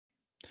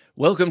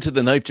Welcome to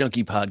the Knife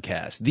Junkie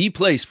podcast, the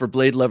place for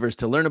blade lovers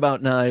to learn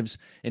about knives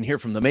and hear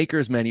from the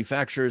makers,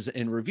 manufacturers,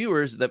 and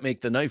reviewers that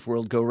make the knife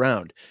world go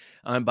round.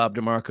 I'm Bob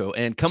DeMarco,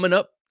 and coming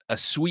up, a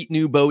sweet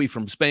new Bowie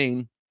from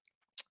Spain.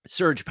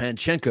 Serge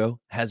Panchenko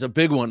has a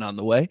big one on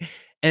the way,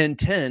 and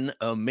 10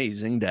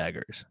 amazing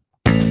daggers.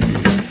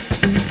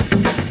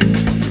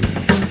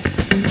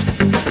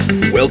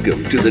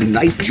 Welcome to the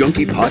Knife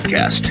Junkie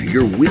podcast,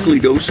 your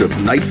weekly dose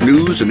of knife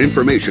news and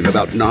information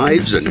about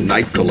knives and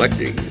knife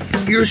collecting.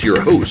 Here's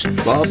your host,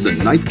 Bob the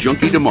Knife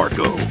Junkie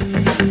DeMarco.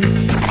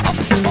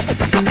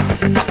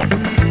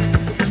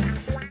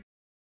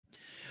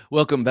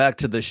 Welcome back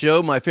to the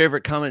show. My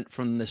favorite comment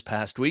from this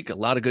past week, a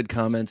lot of good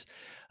comments,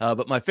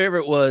 but my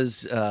favorite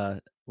was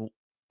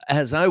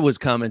as I was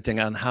commenting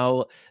on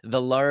how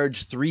the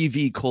large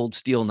 3V cold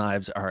steel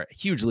knives are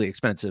hugely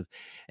expensive.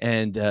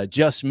 And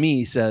Just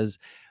Me says,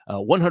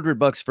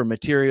 $100 for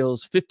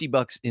materials,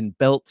 $50 in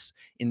belts,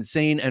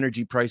 insane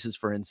energy prices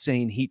for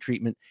insane heat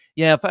treatment.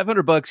 Yeah,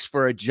 $500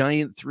 for a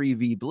giant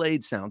 3V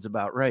blade sounds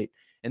about right.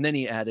 And then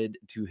he added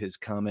to his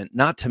comment,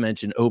 not to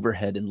mention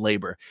overhead and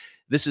labor.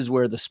 This is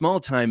where the small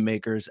time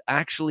makers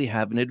actually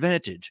have an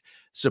advantage.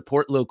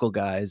 Support local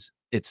guys.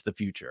 It's the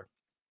future.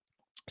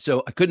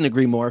 So I couldn't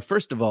agree more.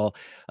 First of all,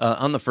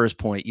 on the first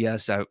point,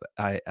 yes,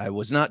 I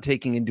was not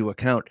taking into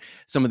account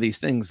some of these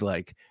things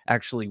like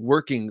actually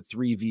working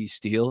 3V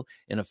steel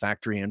in a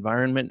factory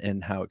environment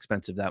and how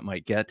expensive that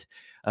might get.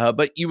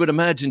 But you would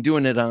imagine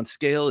doing it on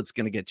scale, it's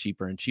going to get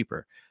cheaper and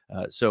cheaper.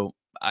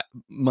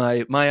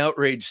 My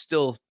outrage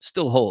still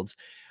holds.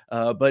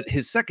 But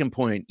his second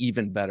point,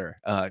 even better.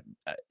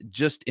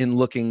 Just in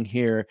looking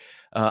here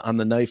on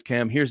the knife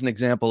cam, here's an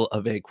example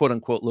of a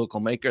quote-unquote local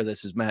maker.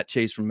 This is Matt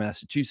Chase from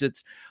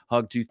Massachusetts,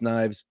 Hogtooth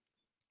Knives.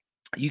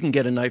 You can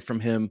get a knife from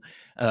him,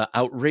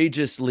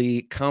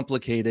 outrageously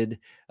complicated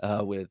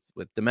with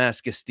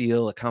Damascus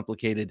steel, a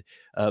complicated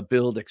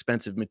build,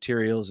 expensive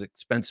materials,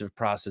 expensive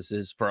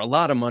processes for a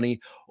lot of money,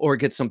 or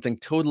get something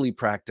totally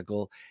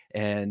practical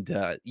and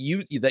that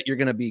you're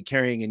going to be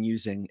carrying and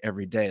using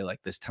every day,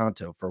 like this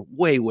Tanto, for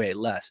way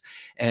less.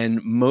 And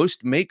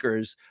most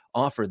makers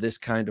offer this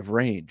kind of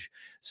range.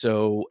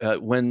 So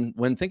when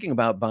thinking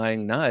about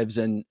buying knives,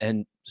 and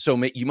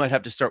so you might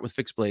have to start with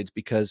fixed blades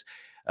because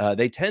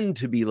they tend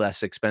to be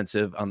less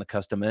expensive on the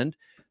custom end.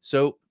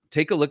 So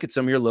take a look at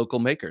some of your local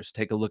makers.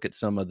 Take a look at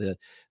some of the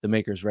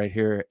makers right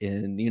here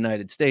in the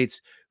United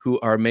States who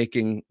are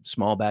making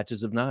small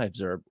batches of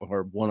knives or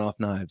one-off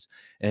knives,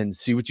 and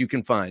see what you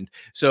can find.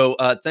 So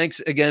thanks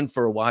again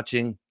for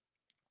watching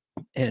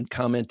and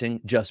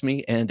commenting, Just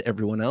Me and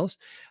everyone else.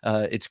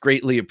 It's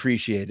greatly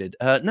appreciated.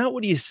 Now,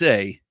 what do you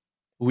say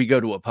we go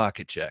to a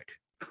pocket check?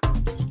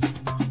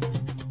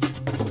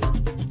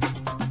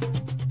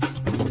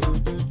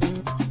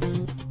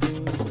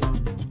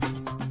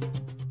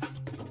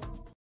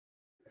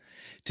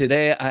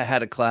 Today, I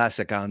had a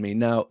classic on me.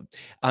 Now,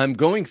 I'm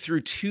going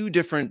through two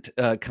different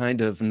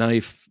kind of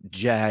knife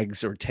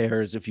jags or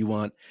tears, if you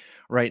want,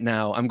 right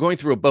now. I'm going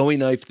through a Bowie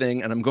knife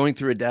thing, and I'm going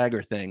through a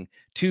dagger thing.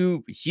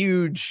 Two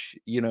huge,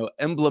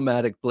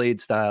 emblematic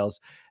blade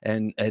styles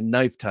and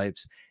knife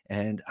types.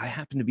 And I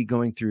happen to be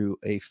going through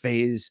a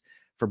phase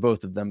for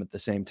both of them at the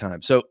same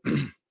time. So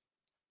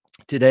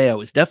today, I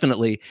was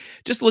definitely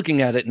just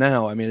looking at it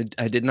now. I mean,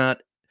 I did not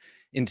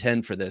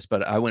intend for this,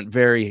 but I went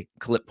very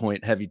clip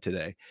point heavy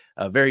today,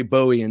 very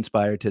Bowie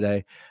inspired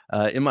today.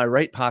 In my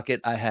right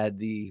pocket, I had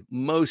the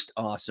most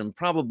awesome,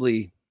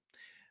 probably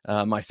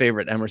my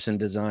favorite Emerson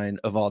design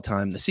of all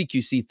time, the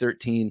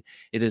CQC-13.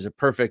 It is a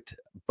perfect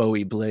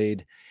Bowie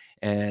blade.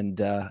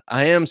 And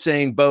I am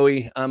saying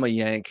Bowie, I'm a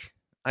Yank.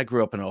 I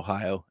grew up in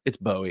Ohio. It's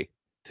Bowie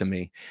to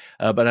me.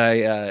 But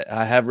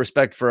I have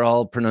respect for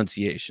all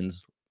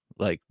pronunciations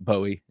like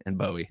Bowie and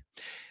Bowie.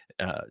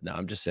 No,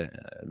 I'm just saying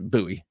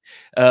Bowie.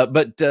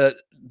 But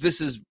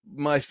this is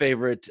my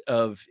favorite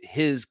of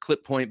his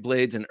clip point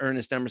blades, and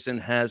Ernest Emerson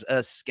has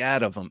a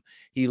scat of them.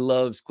 He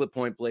loves clip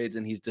point blades,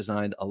 and he's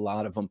designed a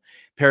lot of them,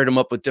 paired them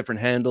up with different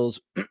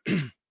handles,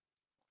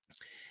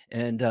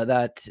 and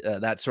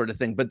that sort of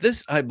thing. But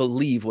this, I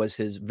believe, was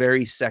his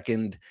very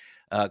second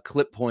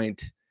clip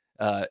point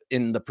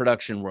in the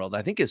production world.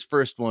 I think his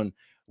first one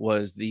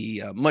was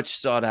the much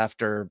sought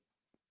after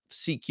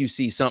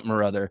CQC something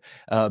or other,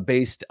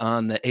 based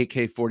on the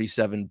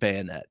AK-47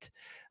 bayonet,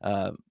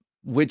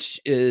 which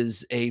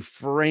is a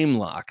frame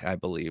lock, I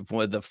believe,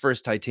 one of the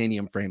first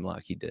titanium frame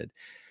lock he did,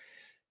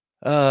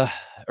 or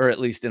at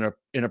least in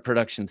a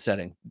production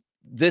setting.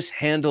 This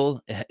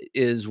handle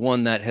is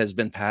one that has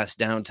been passed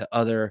down to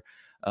other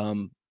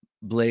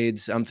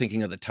blades. I'm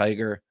thinking of the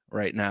Tiger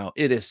right now.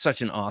 It is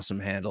such an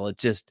awesome handle.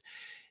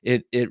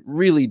 It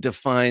really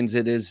defines.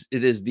 It is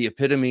the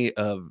epitome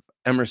of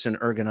Emerson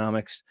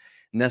ergonomics.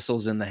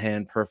 Nestles in the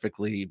hand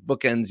perfectly,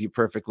 bookends you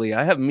perfectly.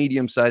 I have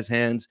medium-sized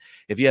hands.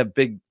 If you have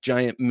big,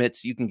 giant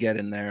mitts, you can get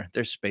in there.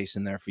 There's space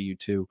in there for you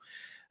too.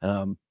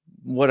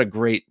 What a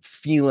great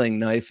feeling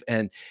knife.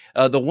 And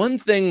the one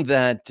thing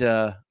that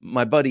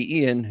my buddy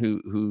Ian,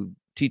 who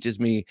teaches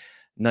me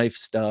knife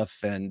stuff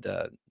and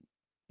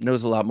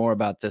knows a lot more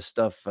about this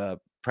stuff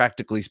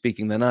practically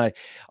speaking than I,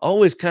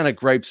 always kind of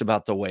gripes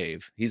about the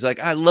wave. He's like,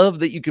 I love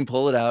that you can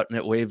pull it out and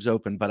it waves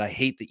open, but I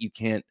hate that you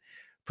can't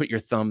put your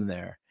thumb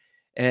there.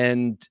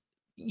 And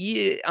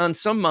yeah, on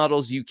some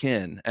models you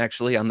can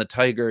actually. On the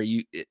Tiger,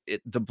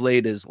 the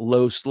blade is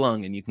low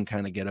slung and you can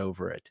kind of get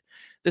over it.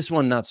 This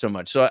one, not so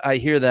much. So I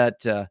hear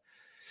that.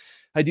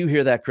 I do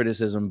hear that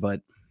criticism,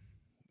 but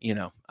you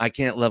know, I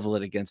can't level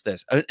it against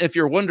this. If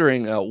you're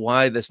wondering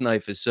why this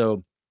knife is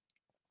so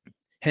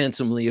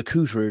handsomely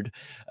accoutred,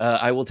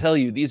 I will tell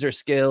you these are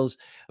scales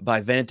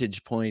by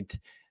Vantage Point.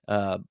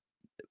 Blade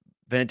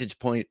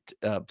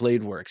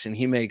Works, and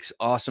he makes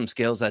awesome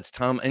scales. That's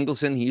Tom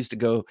Engelson. He used to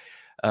go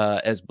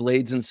as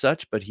Blades and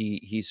such, but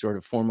he sort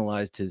of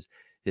formalized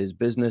his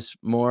business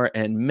more.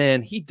 And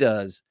man, he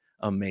does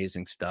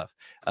amazing stuff.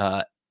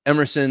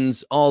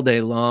 Emerson's all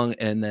day long,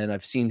 and then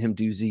I've seen him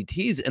do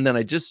ZTs, and then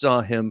I just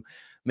saw him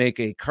make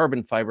a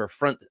carbon fiber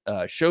front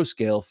show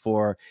scale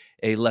for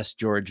a Les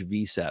George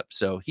VSEP.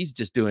 So he's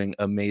just doing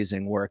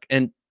amazing work.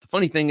 And the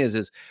funny thing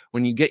is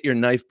when you get your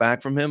knife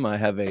back from him, I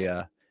have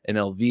an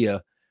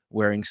Elvia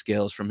wearing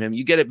scales from him.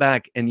 You get it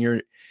back, and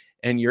your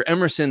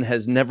Emerson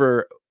has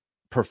never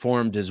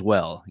performed as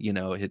well. You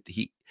know,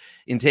 he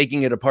in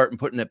taking it apart and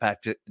putting it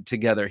back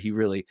together, he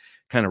really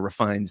kind of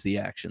refines the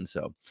action.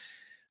 So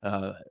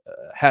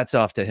hats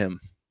off to him.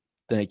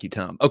 Thank you,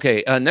 Tom.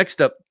 Okay,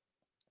 next up,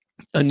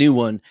 the new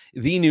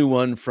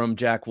one from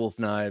Jack Wolf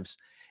Knives.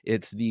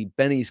 It's the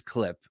Benny's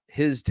clip.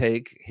 His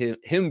take,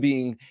 him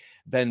being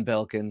Ben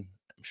Belkin.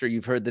 I'm sure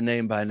you've heard the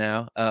name by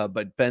now,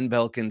 but Ben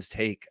Belkin's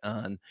take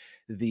on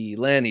the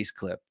Lanny's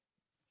clip.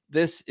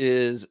 This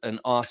is an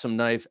awesome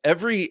knife.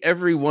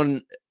 Every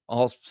one,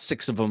 all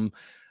 6 of them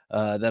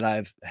that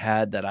I've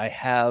had, that I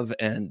have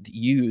and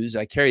use,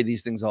 I carry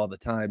these things all the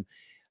time.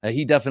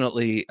 He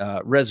definitely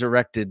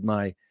resurrected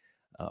my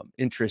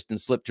interest in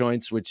slip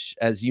joints, which,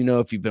 as you know,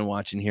 if you've been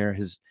watching here,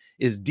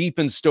 is deep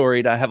and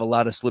storied. I have a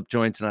lot of slip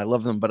joints and I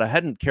love them, but I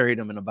hadn't carried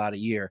them in about a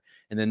year.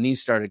 And then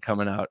these started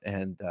coming out,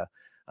 and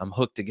I'm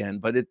hooked again.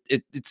 But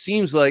it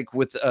seems like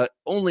with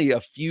only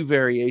a few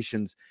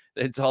variations,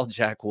 it's all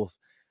Jack Wolf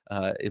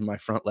in my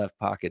front left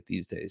pocket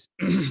these days.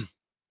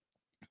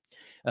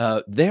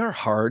 They're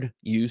hard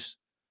use,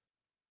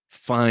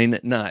 fine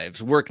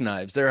knives, work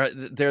knives.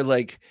 They're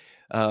like,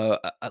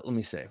 let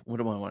me say, what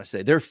do I want to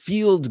say? They're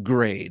field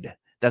grade.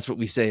 That's what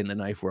we say in the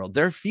knife world.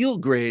 They're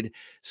field grade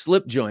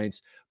slip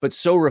joints, but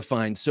so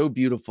refined, so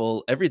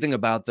beautiful. Everything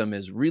about them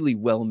is really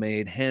well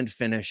made, hand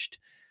finished,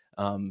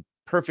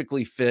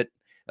 perfectly fit,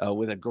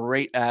 with a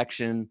great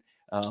action,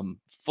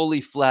 fully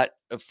flat,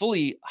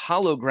 fully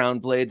hollow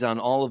ground blades on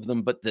all of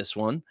them, but this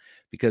one,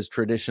 because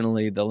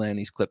traditionally the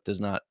Lanny's clip does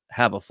not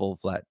have a full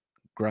flat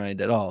grind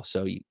at all.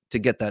 So to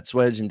get that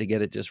swedge and to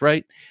get it just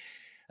right,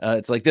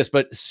 it's like this,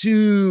 but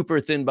super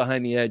thin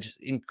behind the edge,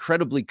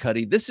 incredibly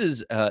cutty. This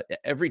is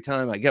every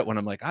time I get one,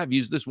 I'm like, I've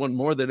used this one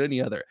more than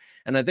any other.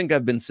 And I think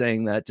I've been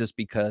saying that just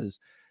because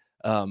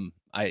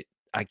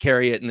I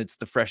carry it and it's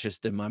the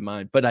freshest in my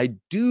mind. But I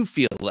do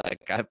feel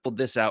like I've pulled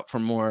this out for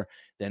more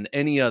than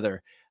any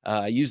other.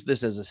 I used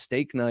this as a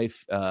steak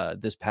knife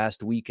this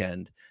past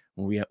weekend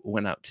when we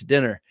went out to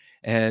dinner.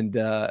 And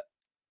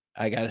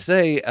I got to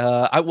say,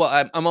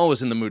 I'm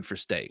always in the mood for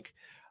steak.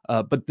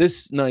 But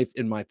this knife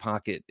in my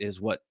pocket is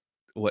what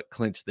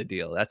clinched the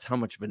deal. That's how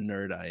much of a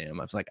nerd I am.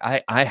 I was like,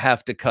 I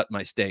have to cut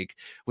my steak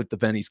with the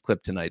Benny's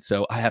clip tonight.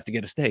 So I have to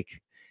get a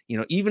steak. You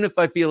know, even if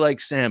I feel like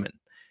salmon,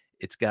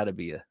 it's got to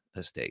be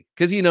a steak.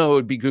 Because, you know, it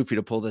would be goofy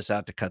to pull this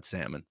out to cut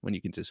salmon when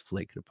you can just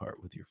flake it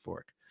apart with your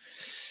fork.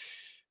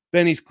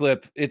 Benny's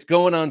clip, it's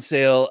going on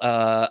sale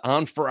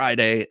on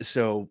Friday.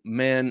 So,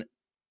 man,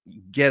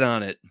 get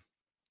on it.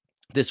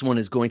 This one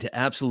is going to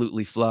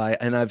absolutely fly.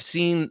 And I've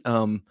seen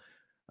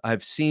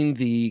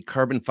the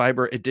carbon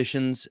fiber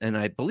editions, and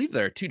I believe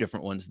there are 2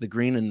 different ones, the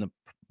green and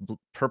the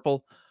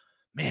purple.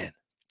 Man,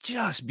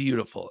 just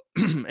beautiful.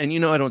 And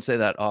you know, I don't say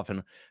that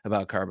often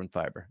about carbon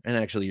fiber. And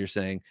actually, you're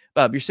saying,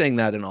 Bob, you're saying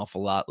that an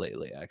awful lot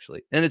lately,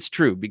 actually. And it's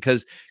true,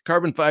 because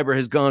carbon fiber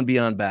has gone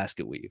beyond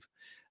basket weave.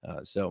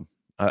 So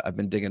I've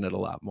been digging it a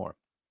lot more.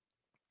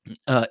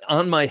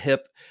 On my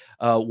hip,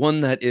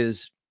 one that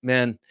is,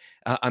 man,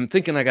 I'm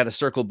thinking I got to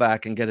circle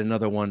back and get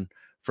another one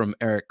from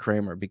Eric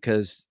Kramer,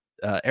 because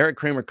Eric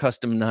Kramer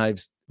Custom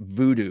Knives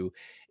Voodoo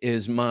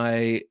is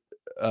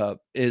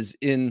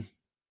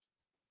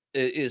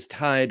is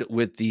tied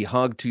with the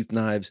Hogtooth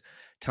Knives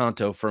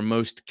Tonto for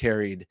most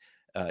carried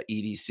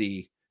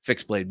EDC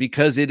fixed blade,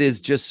 because it is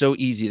just so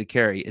easy to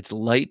carry. It's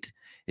light,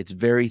 it's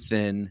very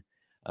thin,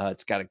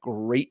 it's got a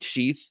great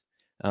sheath.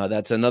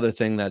 That's another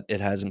thing that it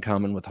has in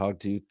common with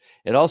Hogtooth.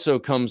 It also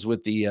comes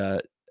with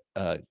the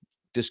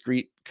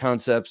Discrete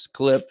Concepts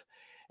clip,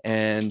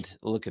 and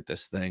look at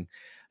this thing.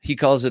 He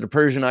calls it a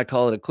Persian. I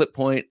call it a clip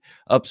point.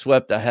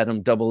 Upswept. I had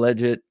him double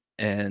edge it.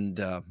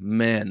 And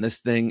man, this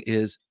thing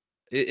is,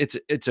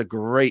 it's a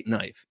great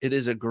knife. It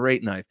is a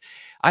great knife.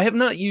 I have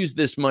not used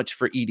this much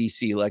for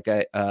EDC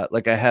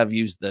like I have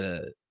used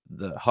the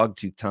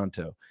Hogtooth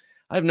Tonto.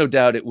 I have no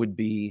doubt it would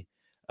be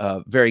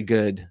very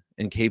good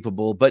and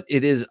capable, but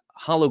it is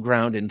hollow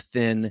ground and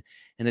thin,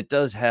 and it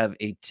does have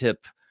a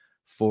tip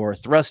for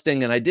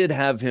thrusting, and I did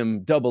have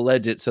him double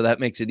edge it, so that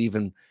makes it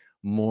even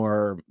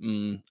more,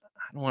 I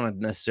don't want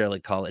to necessarily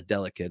call it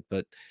delicate,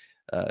 but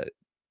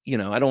you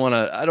know, I don't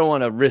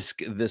want to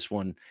risk this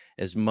one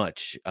as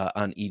much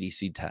on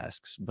EDC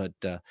tasks, but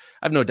I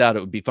have no doubt it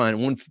would be fine.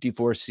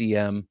 154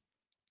 cm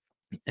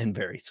and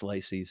very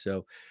slicey.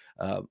 So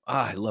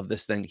I love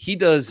this thing. He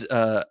does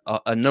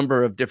a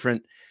number of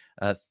different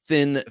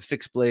thin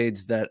fixed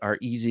blades that are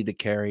easy to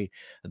carry.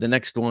 The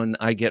next one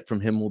I get from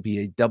him will be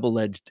a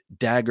double-edged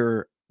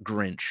dagger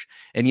Grinch.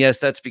 And yes,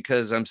 that's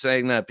because I'm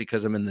saying that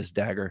because I'm in this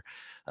dagger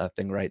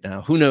thing right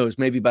now. Who knows?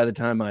 Maybe by the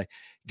time I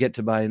get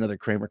to buy another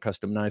Kramer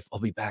custom knife, I'll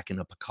be back in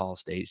a Pakal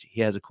stage. He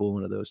has a cool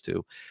one of those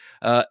too.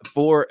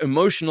 For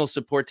emotional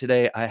support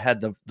today, I had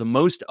the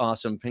most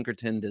awesome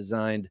Pinkerton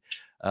designed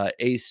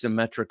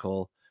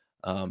asymmetrical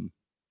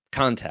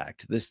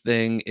contact. This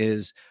thing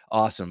is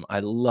awesome. I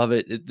love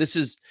it. This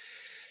is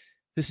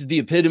the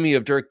epitome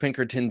of Dirk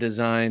Pinkerton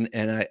design,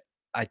 and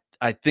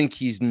I think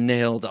he's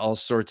nailed all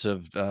sorts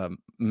of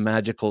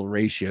magical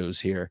ratios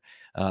here.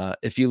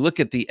 If you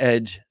look at the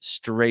edge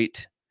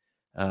straight,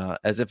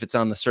 as if it's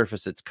on the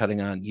surface it's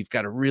cutting on, you've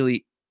got a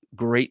really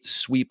great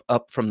sweep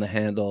up from the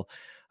handle,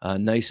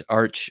 nice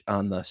arch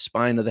on the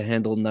spine of the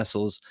handle,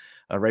 nestles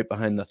right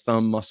behind the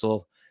thumb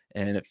muscle,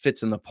 and it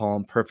fits in the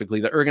palm perfectly.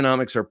 The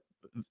ergonomics are,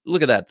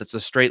 look at that. That's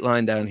a straight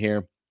line down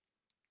here,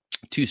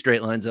 2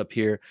 straight lines up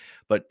here,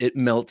 but it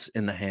melts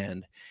in the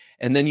hand.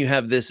 And then you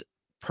have this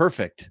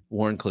perfect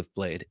Wharncliffe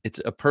blade. It's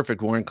a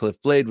perfect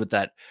Wharncliffe blade with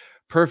that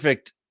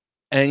perfect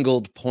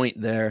angled point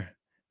there.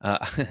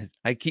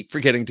 I keep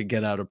forgetting to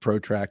get out a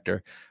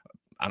protractor.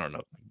 I don't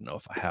know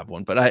if I have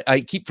one, but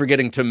I keep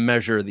forgetting to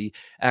measure the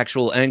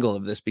actual angle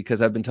of this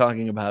because I've been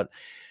talking about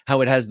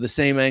how it has the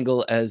same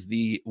angle as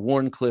the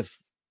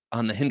Wharncliffe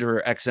on the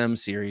Hinderer XM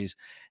series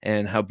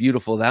and how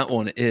beautiful that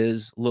one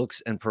is,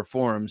 looks, and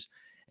performs.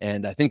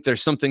 And I think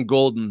there's something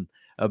golden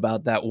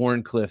about that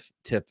Wharncliffe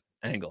tip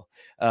angle.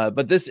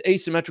 But this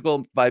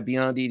asymmetrical by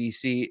Beyond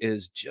EDC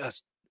is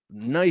just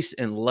nice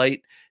and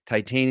light,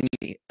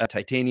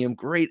 titanium,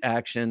 great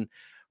action,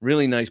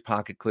 really nice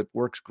pocket clip,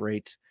 works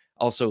great,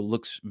 also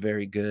looks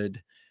very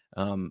good.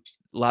 A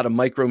lot of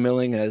micro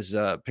milling, as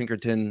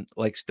Pinkerton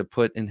likes to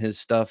put in his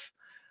stuff,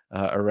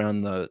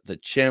 around the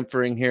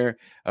chamfering here.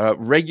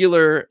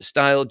 Regular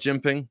style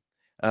jimping,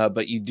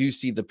 but you do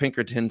see the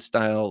Pinkerton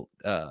style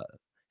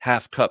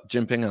half cup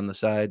jimping on the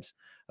sides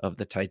of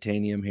the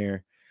titanium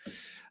here.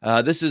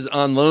 This is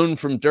on loan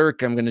from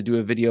Dirk. I'm going to do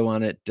a video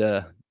on it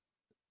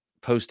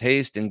post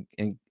haste and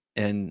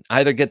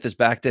either get this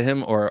back to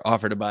him or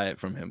offer to buy it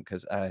from him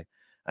because I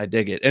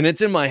dig it. And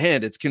it's in my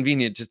hand. It's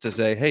convenient just to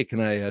say, hey, can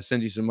I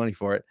send you some money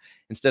for it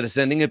instead of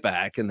sending it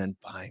back and then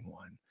buying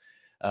one.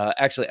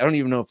 Actually, I don't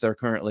even know if they're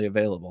currently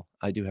available.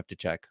 I do have to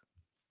check.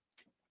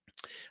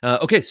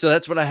 Okay, so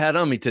that's what I had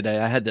on me today.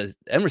 I had the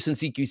Emerson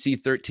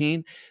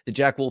CQC-13, the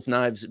Jack Wolf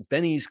Knives,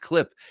 Benny's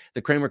Clip,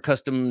 the Kramer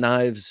Custom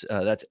Knives,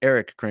 that's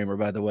Eric Kramer,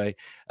 by the way,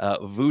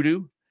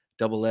 Voodoo,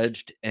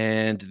 double-edged,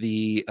 and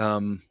the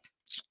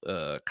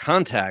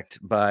Contact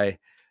by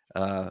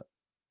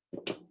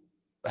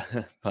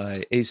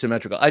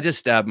Asymmetrical. I just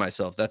stabbed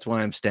myself. That's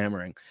why I'm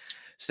stammering.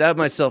 Stabbed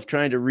myself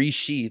trying to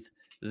resheath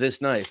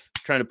this knife,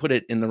 trying to put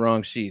it in the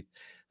wrong sheath.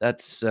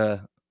 That's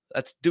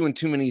doing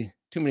too many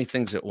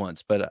things at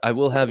once. But I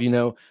will have you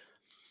know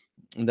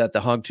that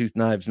the Hogtooth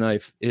Knives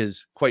knife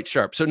is quite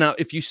sharp. So now,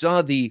 if you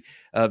saw the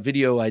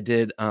video I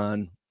did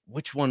on,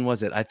 which one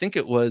was it? I think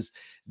it was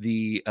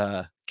the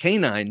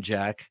canine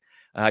jack.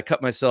 I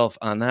cut myself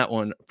on that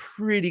one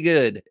pretty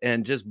good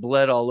and just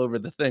bled all over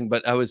the thing.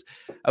 But I was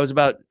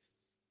about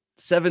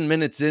 7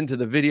 minutes into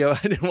the video.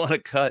 I didn't want to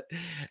cut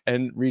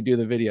and redo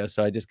the video,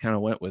 so I just kind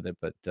of went with it.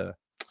 But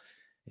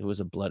it was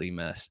a bloody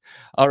mess.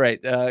 All right,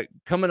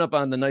 coming up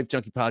on the Knife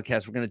Junkie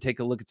podcast, we're going to take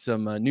a look at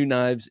some new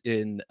knives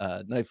in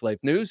Knife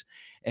Life News,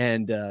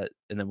 and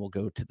then we'll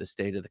go to the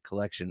state of the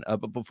collection.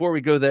 But before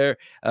we go there,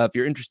 if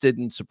you're interested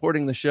in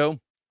supporting the show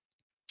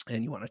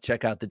and you want to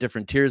check out the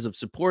different tiers of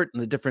support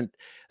and the different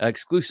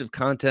exclusive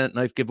content,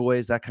 knife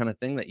giveaways, that kind of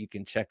thing that you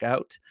can check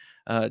out,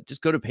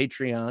 just go to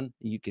Patreon.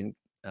 You can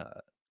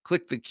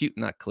click the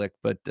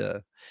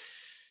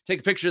take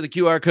a picture of the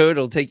QR code.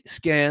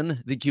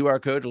 Scan the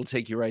QR code. It'll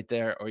take you right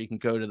there. Or you can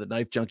go to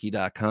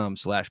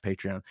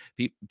TheKnifeJunkie.com/Patreon.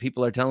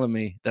 People are telling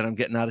me that I'm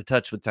getting out of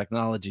touch with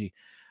technology.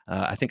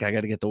 I think I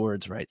got to get the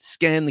words right.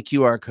 Scan the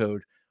QR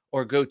code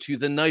or go to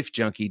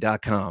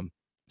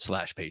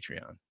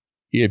TheKnifeJunkie.com/Patreon.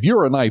 If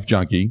you're a knife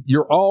junkie,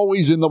 you're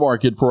always in the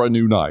market for a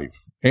new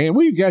knife, and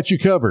we've got you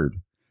covered.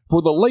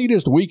 For the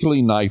latest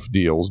weekly knife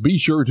deals, be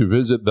sure to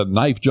visit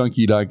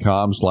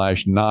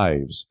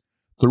TheKnifeJunkie.com/knives.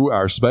 Through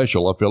our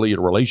special affiliate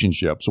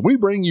relationships, we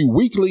bring you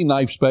weekly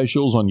knife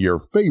specials on your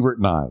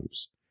favorite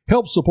knives.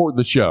 Help support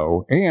the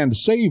show and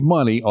save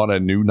money on a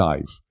new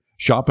knife.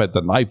 Shop at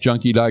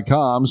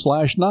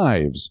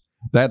TheKnifeJunkie.com/knives.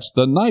 That's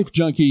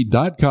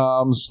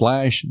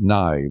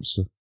TheKnifeJunkie.com/knives.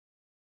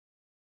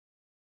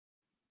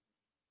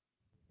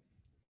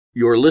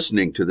 You're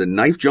listening to the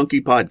Knife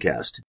Junkie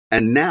podcast.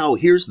 And now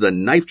here's the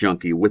Knife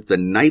Junkie with the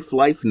Knife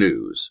Life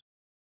News.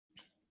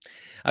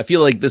 I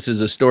feel like this is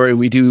a story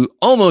we do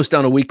almost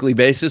on a weekly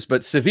basis,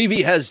 but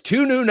Civivi has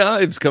 2 new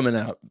knives coming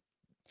out.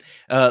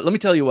 Let me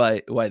tell you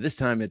why this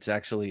time it's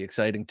actually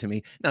exciting to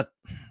me. Now,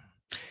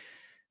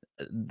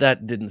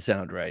 that didn't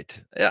sound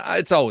right.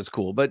 It's always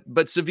cool, but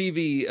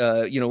Civivi,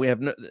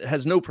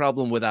 has no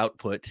problem with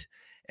output,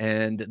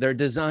 and their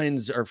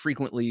designs are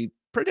frequently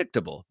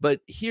predictable. But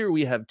here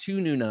we have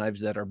 2 new knives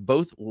that are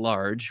both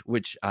large,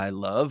 which I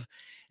love,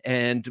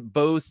 and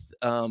both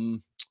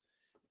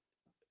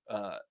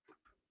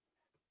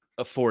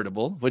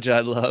affordable, which I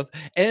love,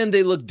 and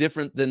they look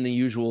different than the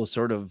usual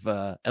sort of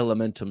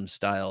Elementum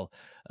style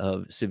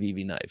of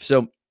Civivi knife.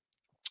 So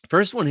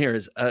first one here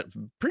is a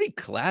pretty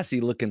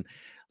classy looking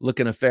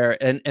affair,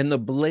 and the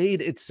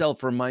blade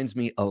itself reminds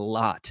me a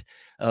lot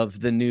of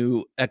the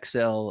new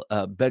XL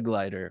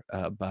Begleiter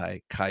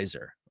by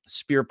Kaiser.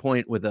 Spear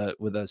point with a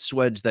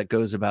swedge that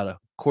goes about a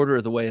quarter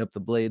of the way up the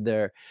blade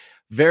there.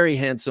 Very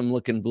handsome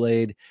looking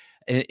blade.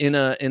 In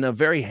a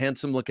very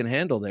handsome looking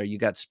handle there. You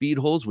got speed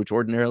holes, which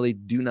ordinarily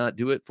do not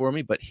do it for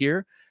me, but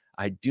here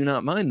I do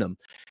not mind them.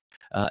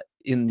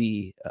 In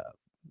the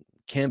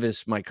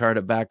canvas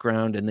micarta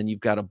background, and then you've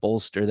got a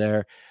bolster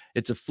there.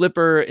 It's a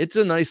flipper. It's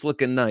a nice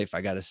looking knife,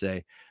 I gotta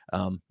say.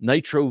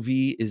 Nitro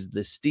V is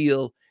the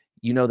steel.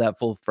 You know that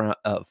full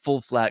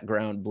flat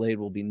ground blade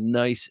will be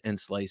nice and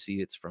slicey.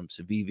 It's from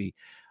Civivi.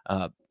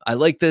 I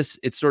like this.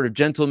 It's sort of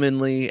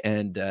gentlemanly,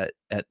 and at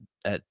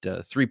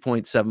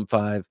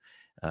 3.75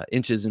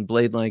 inches in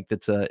blade length,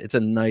 it's a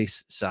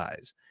nice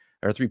size,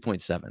 or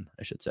 3.7,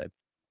 I should say.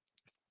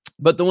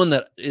 But the one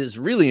that is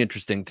really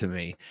interesting to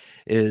me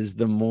is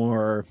the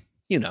more,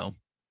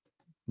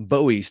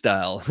 Bowie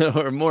style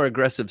or more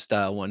aggressive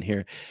style one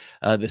here.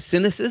 The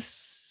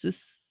Synesis.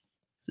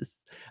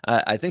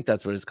 I think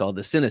that's what it's called.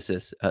 The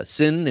Synesis.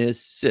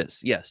 Synesis.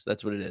 Yes,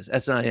 that's what it is.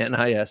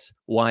 Sinisys.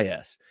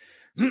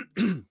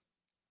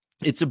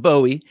 It's a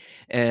Bowie,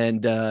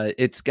 and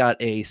it's got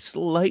a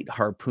slight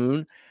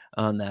harpoon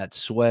on that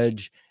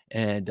swedge,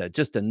 and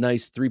just a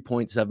nice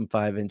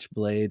 3.75 inch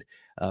blade.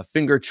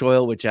 Finger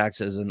choil, which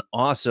acts as an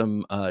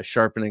awesome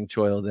sharpening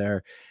choil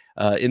there.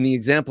 In the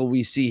example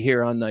we see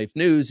here on Knife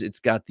News, it's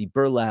got the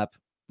burlap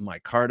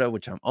micarta,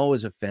 which I'm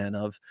always a fan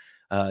of,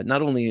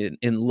 not only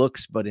in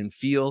looks, but in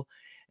feel.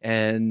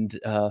 And,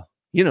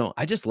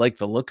 I just like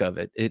the look of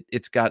it.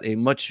 It's got a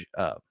much,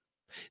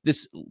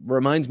 this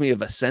reminds me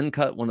of a Sen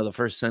cut. One of the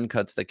first Sen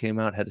cuts that came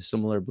out had a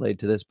similar blade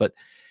to this, but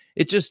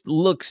it just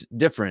looks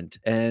different.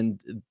 And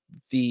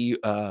the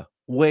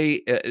way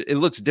it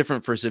looks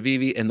different for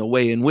Civivi, and the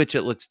way in which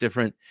it looks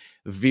different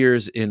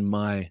veers in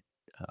my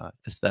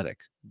aesthetic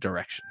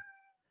direction.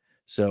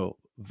 So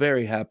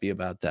very happy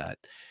about that.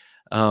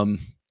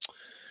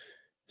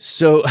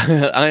 So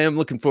I am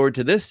looking forward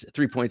to this.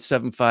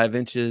 3.75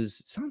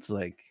 inches. Sounds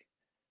like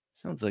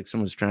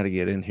someone's trying to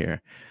get in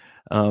here.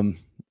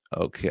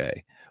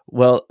 Okay.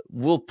 Well,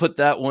 we'll put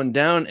that one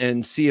down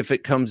and see if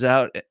it comes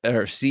out,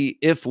 or see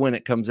if when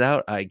it comes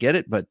out, I get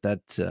it, but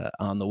that's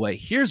on the way.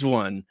 Here's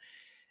one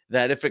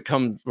that if it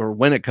comes, or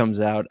when it comes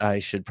out, I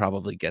should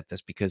probably get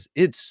this because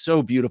it's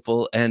so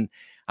beautiful. And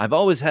I've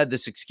always had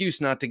this excuse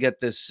not to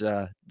get this,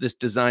 this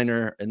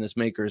designer and this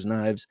maker's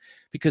knives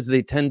because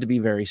they tend to be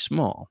very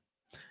small.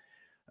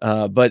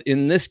 But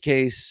in this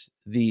case,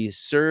 the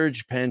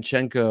Serge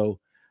Panchenko,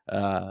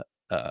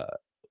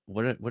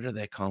 what are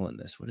they calling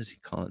this? What is he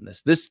calling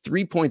this? This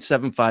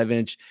 3.75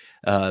 inch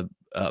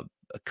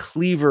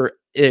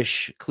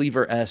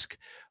cleaver-esque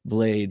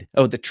blade.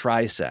 Oh, the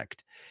Trisect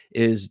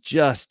is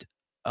just,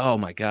 oh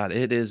my God,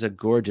 it is a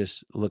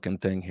gorgeous looking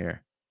thing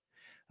here.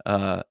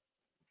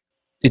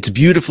 Its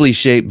beautifully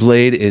shaped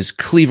blade is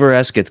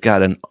cleaver-esque. It's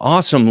got an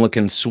awesome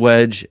looking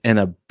swedge and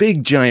a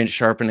big giant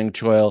sharpening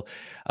choil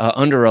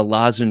under a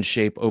lozenge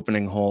shape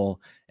opening hole.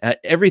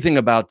 Everything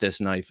about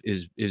this knife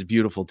is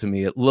beautiful to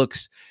me. It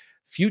looks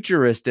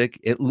futuristic.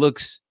 It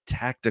looks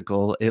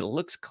tactical. It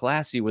looks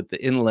classy with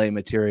the inlay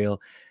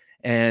material,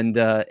 and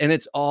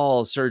it's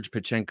all Serge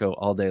Panchenko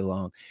all day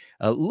long.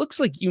 Looks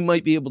like you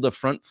might be able to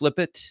front flip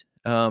it,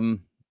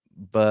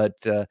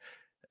 but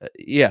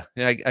yeah,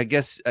 I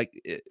guess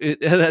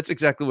that's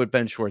exactly what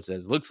Ben Schwartz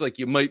says. Looks like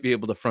you might be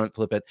able to front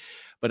flip it,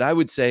 but I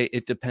would say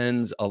it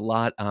depends a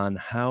lot on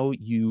how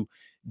you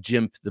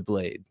jimp the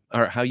blade,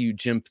 or how you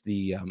jimp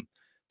the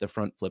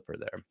front flipper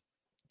there.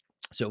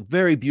 So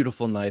very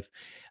beautiful knife.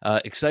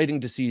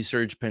 Exciting to see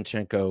Serge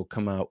Panchenko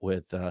come out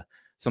with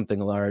something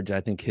large.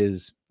 I think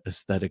his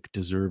aesthetic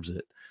deserves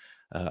it.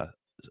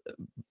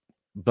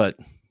 But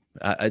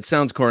it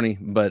sounds corny,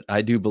 but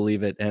I do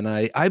believe it. And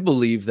I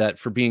believe that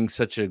for being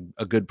such a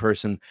good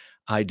person,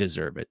 I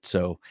deserve it.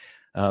 So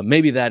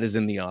maybe that is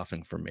in the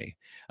offing for me.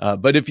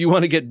 But if you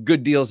want to get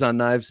good deals on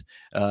knives,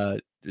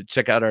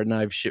 check out our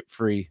knives ship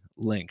free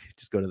link.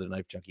 Just go to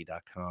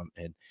TheKnifeJunkie.com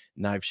and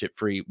knives ship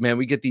free. Man,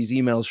 we get these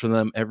emails from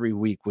them every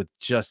week with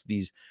just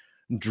these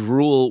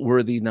drool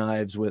worthy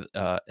knives with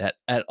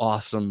at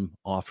awesome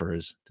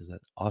offers. Does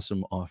that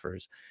awesome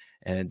offers?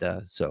 And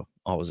so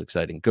always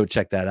exciting. Go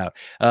check that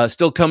out.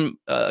 Still coming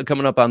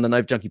up on the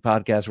Knife Junkie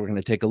podcast, we're going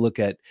to take a look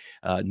at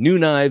new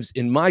knives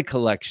in my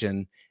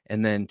collection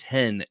and then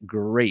 10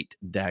 great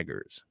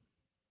daggers.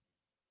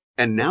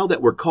 And now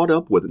that we're caught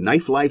up with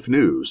Knife Life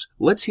news,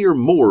 let's hear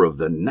more of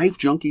the Knife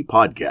Junkie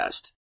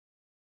podcast.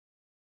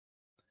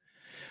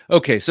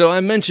 Okay, so I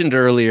mentioned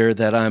earlier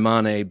that I'm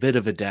on a bit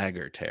of a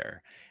dagger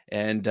tear.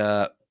 And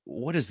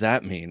what does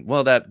that mean?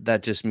 Well,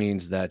 that just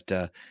means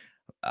that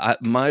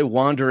my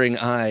wandering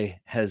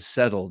eye has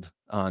settled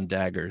on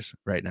daggers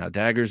right now,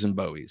 daggers and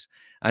Bowies.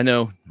 I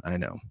know.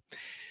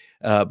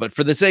 But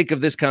for the sake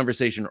of this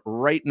conversation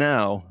right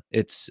now,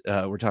 it's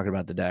we're talking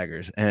about the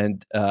daggers.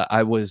 And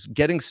I was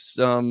getting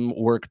some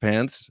work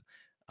pants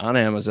on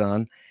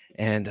Amazon,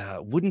 and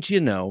wouldn't you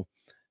know,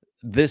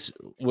 this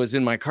was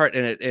in my cart,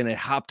 and it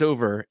hopped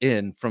over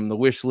in from the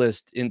wish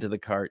list into the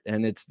cart,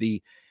 and it's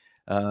the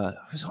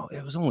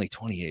it was only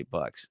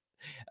 $28.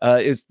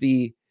 It's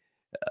the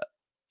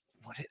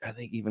what are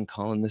they even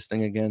calling this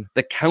thing again?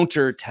 The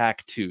Counter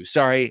Tack 2.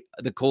 Sorry,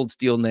 the Cold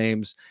Steel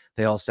names,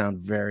 they all sound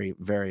very,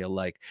 very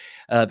alike.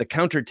 The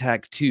Counter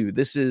Tack 2.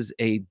 This is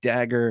a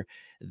dagger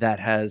that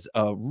has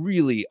a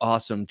really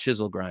awesome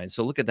chisel grind.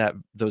 So look at that,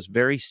 those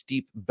very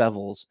steep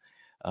bevels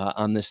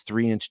on this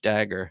 3-inch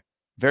dagger.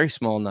 Very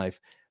small knife.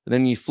 But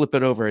then you flip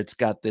it over, it's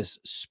got this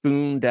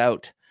spooned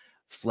out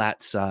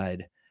flat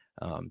side.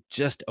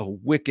 Just a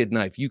wicked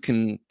knife. You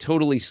can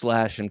totally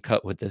slash and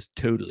cut with this.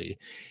 Totally.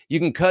 You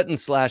can cut and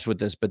slash with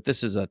this, but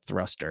this is a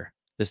thruster.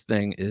 This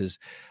thing is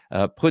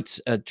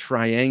puts a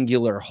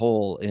triangular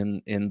hole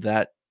in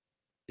that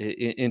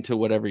into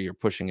whatever you're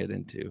pushing it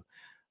into.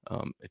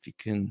 If you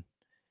can,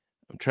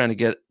 I'm trying to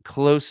get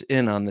close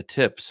in on the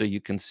tip so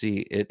you can see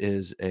it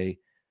is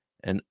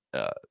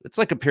it's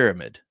like a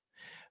pyramid.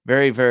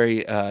 Very,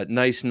 very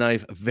nice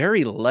knife.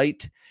 Very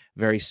light,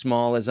 very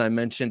small. As I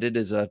mentioned, it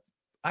is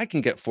I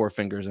can get 4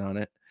 fingers on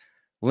it.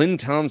 Lynn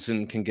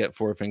Thompson can get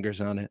 4 fingers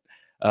on it,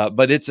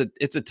 but it's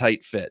a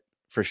tight fit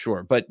for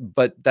sure. But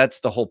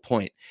that's the whole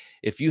point.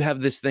 If you have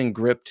this thing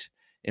gripped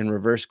in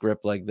reverse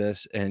grip like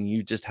this, and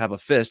you just have a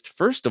fist,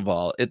 first of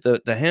all,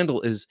 the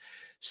handle is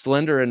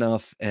slender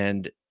enough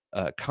and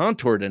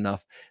contoured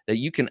enough that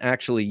you can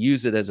actually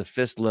use it as a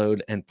fist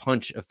load and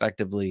punch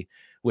effectively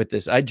with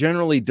this. I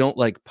generally don't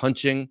like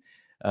punching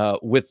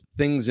with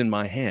things in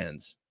my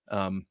hands.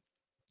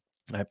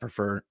 I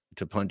prefer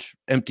to punch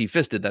empty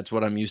fisted. That's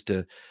what I'm used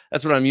to. I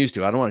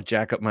don't want to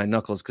jack up my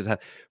knuckles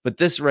but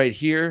this right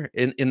here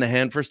in the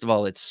hand, first of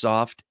all, it's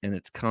soft and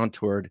it's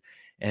contoured,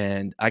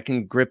 and I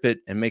can grip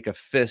it and make a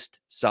fist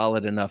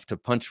solid enough to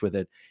punch with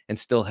it and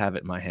still have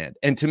it in my hand.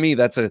 And to me,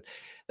 that's a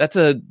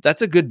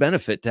good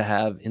benefit to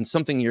have in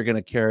something you're going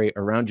to carry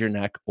around your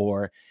neck,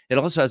 or it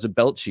also has a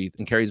belt sheath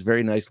and carries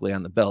very nicely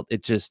on the belt.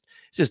 It's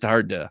just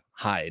hard to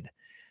hide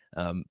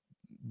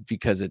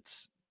because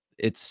it's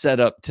set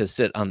up to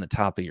sit on the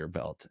top of your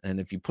belt. And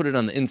if you put it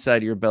on the inside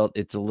of your belt,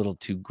 it's a little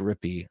too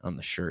grippy on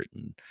the shirt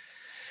and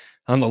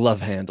on the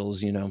love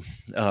handles, you know.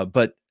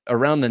 But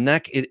around the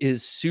neck, it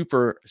is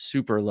super,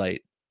 super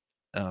light.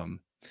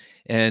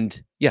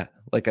 And yeah,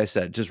 like I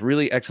said, just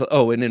really excellent.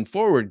 Oh, and in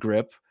forward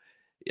grip,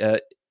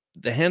 the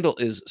handle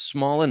is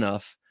small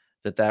enough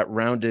that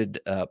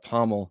rounded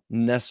pommel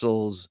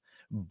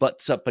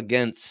butts up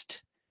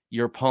against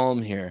your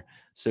palm here.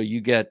 So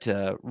you get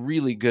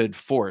really good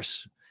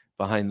force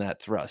behind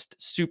that thrust.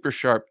 Super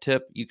sharp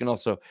tip. You can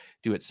also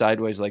do it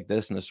sideways like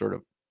this in a sort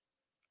of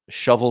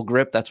shovel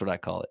grip. That's what I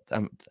call it.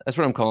 That's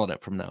what I'm calling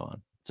it from now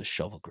on. It's a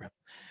shovel grip.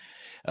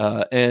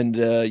 So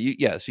you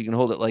can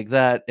hold it like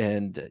that,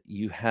 and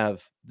you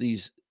have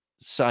these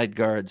side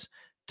guards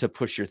to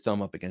push your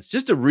thumb up against.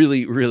 Just a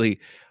really, really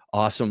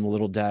awesome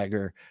little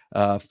dagger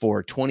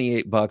for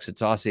 $28.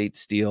 It's AUS-8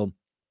 steel.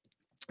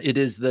 It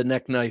is the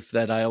neck knife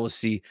that I always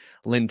see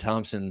Lynn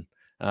Thompson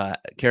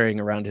carrying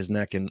around his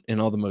neck in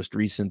all the most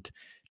recent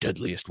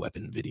Deadliest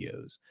Weapon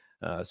videos.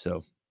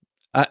 So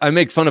I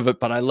make fun of it,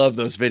 but I love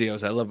those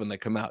videos. I love when they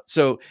come out.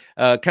 So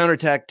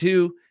Countertack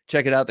 2,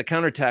 check it out. The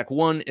Countertack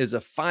 1 is a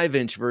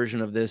 5-inch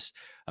version of this,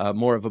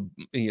 more of a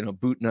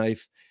boot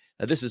knife.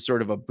 This is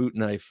sort of a boot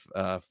knife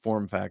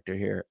form factor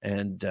here,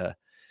 and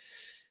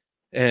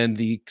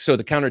the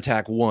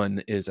Countertack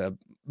 1 is a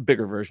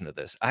bigger version of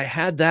this. I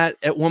had that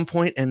at one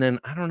point, and then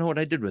I don't know what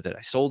I did with it.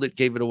 I sold it,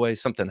 gave it away.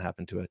 Something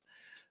happened to it.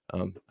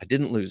 I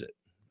didn't lose it.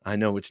 I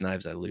know which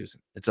knives I lose.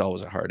 It's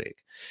always a heartache.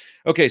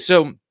 Okay,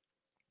 so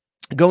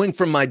going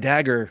from my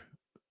dagger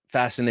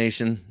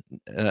fascination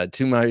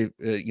to my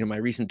my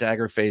recent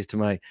dagger phase to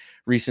my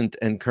recent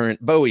and current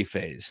Bowie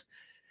phase.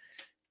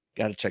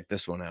 Got to check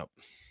this one out.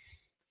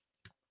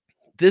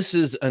 This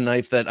is a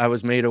knife that I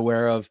was made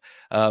aware of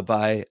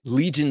by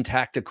Legion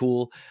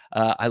Tactical.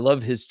 I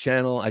love his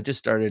channel. I just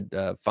started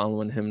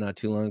following him not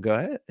too long ago.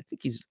 I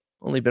think he's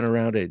only been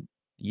around a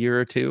year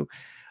or two.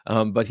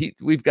 But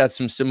we've got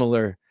some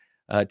similar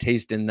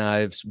taste in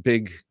knives,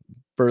 big,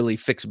 burly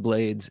fixed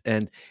blades,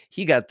 and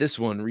he got this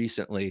one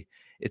recently.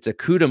 It's a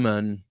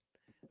Cudeman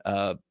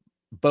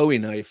Bowie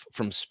knife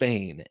from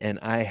Spain, and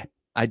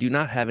I do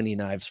not have any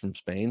knives from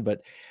Spain,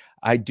 but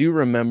I do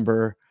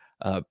remember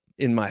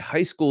In my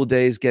high school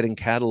days, getting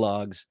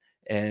catalogs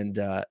and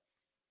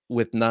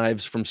with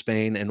knives from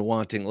Spain and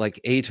wanting like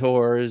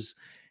Ator's,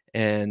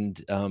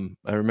 and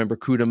I remember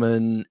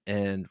Cudeman,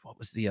 and what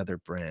was the other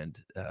brand?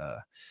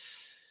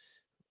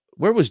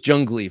 Where was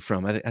Junkie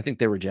from? I think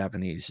they were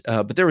Japanese,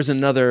 but there was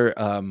another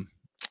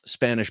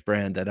Spanish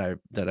brand that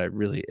I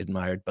really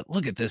admired. But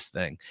look at this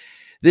thing.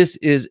 This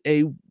is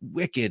a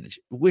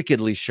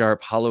wickedly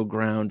sharp hollow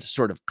ground,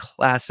 sort of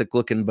classic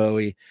looking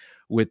Bowie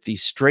with the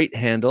straight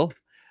handle.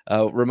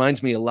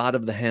 Reminds me a lot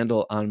of the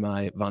handle on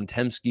my Von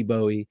Temsky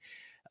Bowie.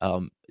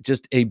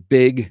 Just a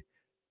big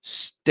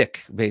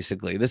stick,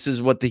 basically. This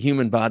is what the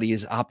human body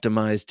is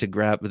optimized to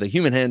grab. The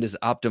human hand is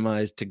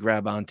optimized to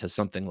grab onto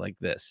something like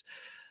this,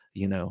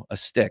 you know, a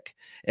stick.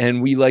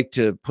 And we like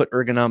to put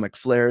ergonomic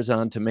flares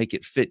on to make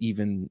it fit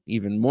even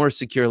more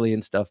securely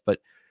and stuff.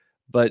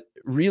 But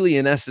really,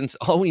 in essence,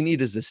 all we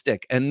need is a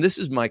stick. And this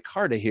is my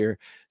micarta here.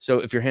 So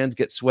if your hands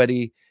get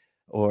sweaty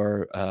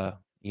or,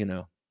 you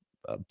know,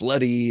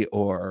 bloody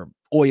or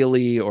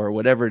oily or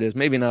whatever it is,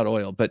 maybe not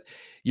oil, but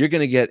you're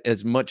going to get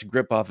as much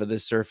grip off of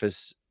this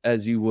surface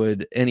as you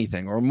would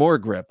anything, or more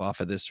grip off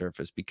of this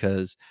surface,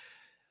 because,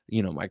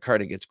 you know, my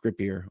micarta gets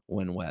grippier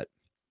when wet.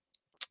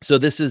 So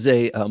this is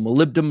a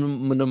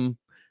molybdenum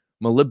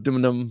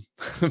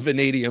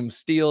vanadium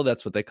steel.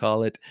 That's what they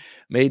call it.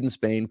 Made in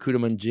Spain,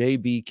 Cudeman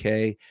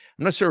JBK.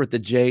 I'm not sure what the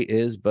J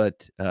is,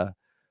 but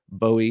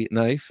Bowie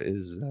knife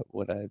is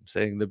what I'm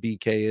saying. The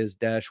BK is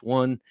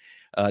 -1.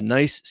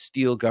 Nice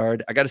steel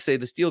guard. I got to say,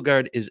 the steel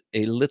guard is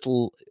a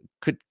little,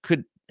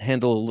 could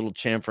handle a little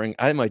chamfering.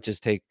 I might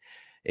just take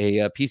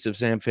a piece of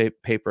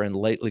sandpaper and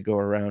lightly go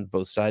around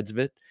both sides of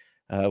it.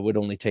 Would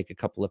only take a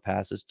couple of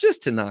passes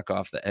just to knock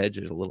off the edge.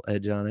 There's a little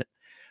edge on it.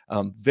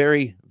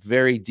 Very,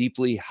 very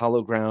deeply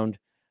hollow ground.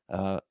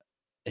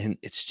 And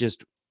it's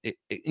just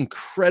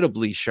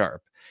incredibly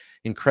sharp,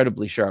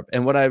 incredibly sharp.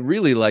 And what I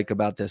really like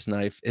about this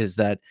knife is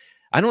that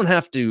I don't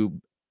have to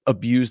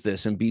abuse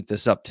this and beat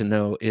this up to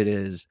know it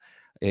is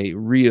a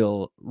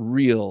real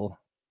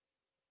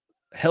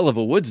hell of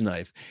a woods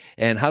knife.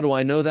 And how do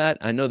I know that?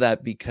 I know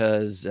that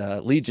because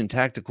Legion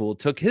Tactical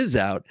took his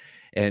out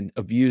and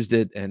abused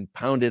it and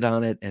pounded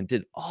on it and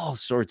did all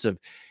sorts of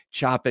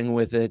chopping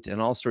with it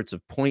and all sorts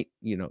of point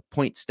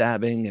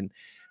stabbing and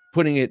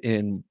putting it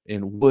in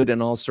wood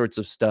and all sorts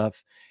of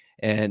stuff.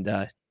 And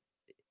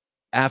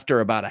after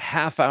about a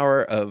half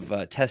hour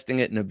of testing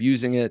it and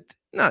abusing it,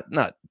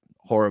 not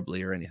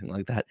horribly or anything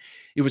like that,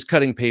 it was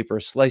cutting paper,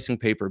 slicing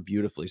paper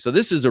beautifully. So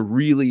this is a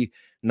really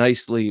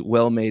nicely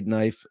well-made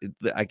knife.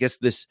 I guess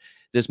this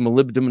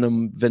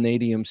molybdenum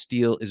vanadium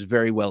steel is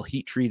very well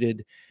heat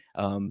treated,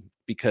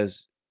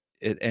 because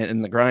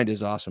and the grind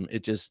is awesome.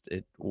 It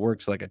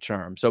works like a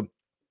charm. So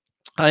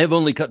I have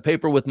only cut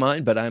paper with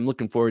mine, but I'm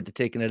looking forward to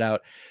taking it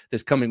out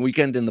this coming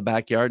weekend in the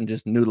backyard and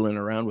just noodling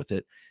around with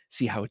it.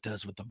 See how it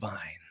does with the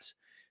vines.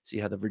 See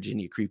how the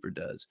Virginia Creeper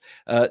does.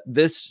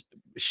 This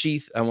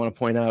sheath, I want to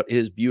point out,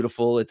 is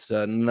beautiful. It's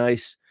a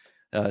nice,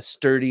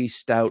 sturdy,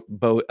 stout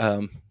Bowie.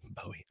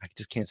 I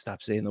just can't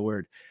stop saying the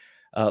word.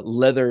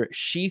 Leather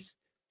sheath,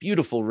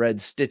 beautiful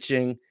red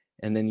stitching,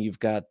 and then you've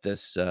got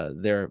this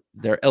their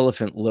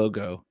elephant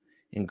logo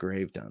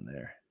engraved on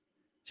there.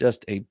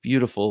 Just a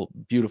beautiful,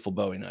 beautiful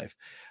Bowie knife.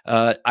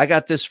 I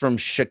got this from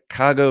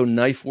Chicago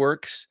Knife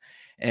Works,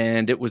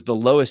 and it was the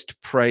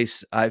lowest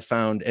price I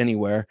found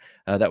anywhere.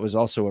 That was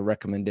also a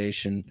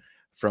recommendation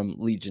from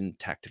Legion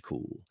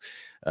Tactical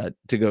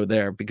to go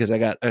there, because I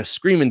got a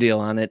screaming deal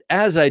on it,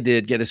 as I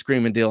did get a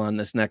screaming deal on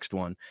this next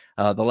one,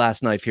 the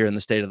last knife here in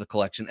the State of the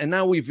Collection. And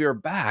now we veer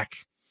back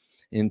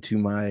into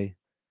my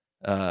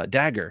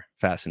dagger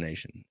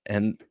fascination.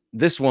 And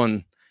this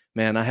one,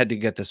 man, I had to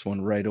get this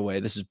one right away.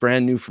 This is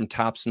brand new from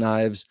Tops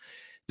Knives.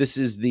 This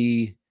is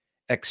the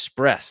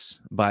Express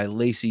by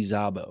Lacey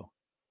Szabo.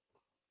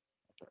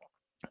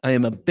 I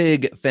am a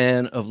big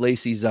fan of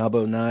Lacey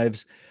Szabo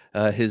knives,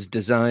 his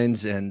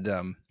designs, and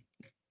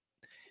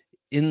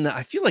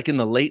I feel like in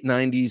the late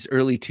 90s,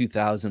 early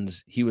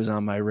 2000s, he was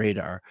on my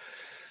radar.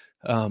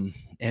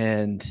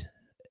 And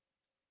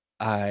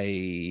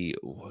I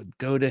would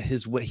go to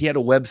he had a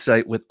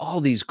website with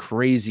all these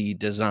crazy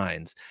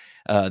designs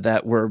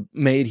that were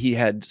made. He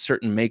had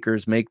certain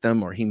makers make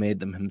them, or he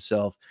made them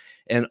himself,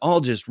 and all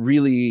just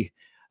really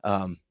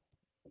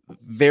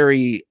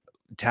very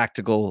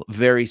tactical,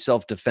 very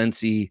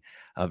self-defense-y,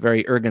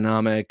 very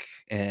ergonomic,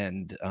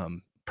 and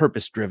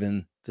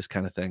purpose-driven, this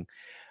kind of thing.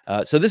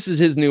 So this is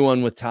his new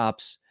one with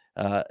Tops.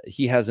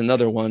 He has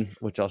another one,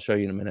 which I'll show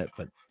you in a minute,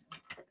 but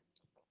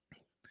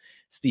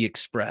it's the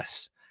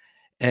Express.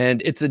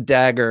 And it's a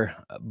dagger,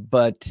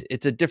 but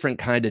it's a different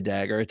kind of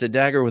dagger. It's a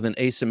dagger with an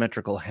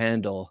asymmetrical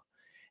handle.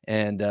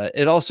 And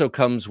it also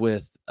comes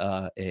with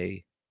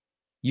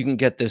you can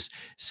get this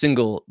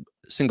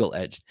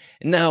single-edged.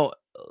 And now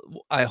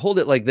I hold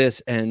it like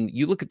this, and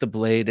you look at the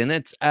blade, and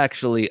it's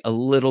actually a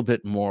little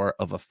bit more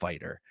of a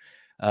fighter.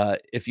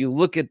 If you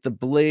look at the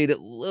blade, it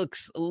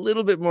looks a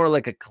little bit more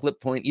like a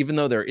clip point, even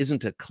though there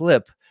isn't a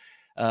clip,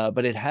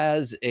 but it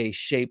has a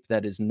shape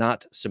that is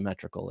not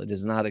symmetrical. It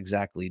is not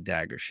exactly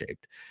dagger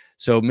shaped.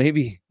 So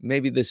maybe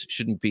this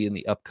shouldn't be in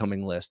the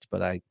upcoming list,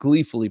 but I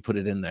gleefully put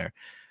it in there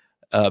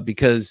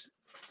because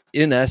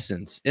in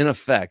essence, in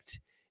effect,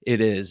 it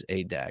is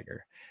a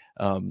dagger.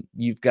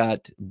 You've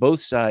got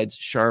both sides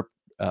sharp,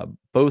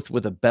 both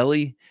with a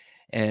belly,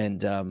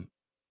 and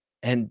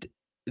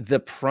the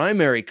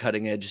primary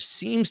cutting edge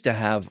seems to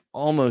have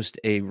almost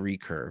a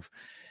recurve,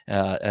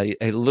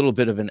 a little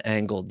bit of an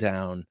angle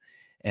down,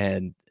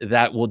 and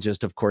that will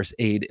just, of course,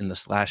 aid in the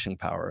slashing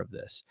power of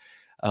this.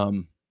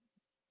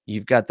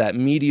 You've got that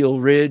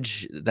medial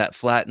ridge that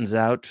flattens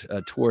out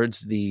towards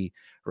the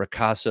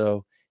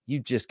ricasso.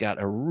 You've just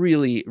got a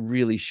really,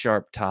 really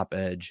sharp top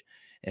edge,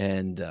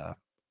 and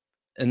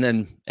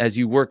then as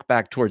you work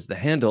back towards the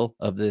handle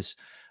of this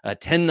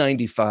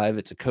 1095,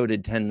 it's a coated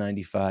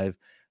 1095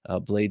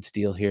 blade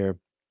steel here.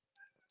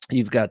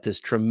 You've got this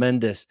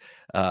tremendous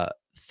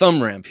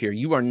thumb ramp here.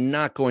 You are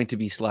not going to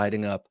be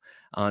sliding up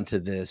onto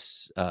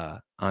this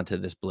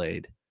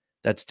blade.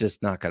 That's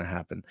just not going to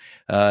happen,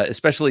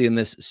 especially in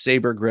this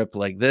saber grip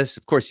like this.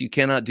 Of course, you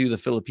cannot do the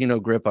Filipino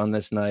grip on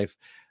this knife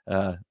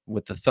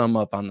with the thumb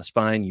up on the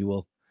spine. You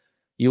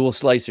will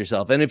slice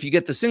yourself. And if you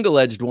get the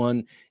single-edged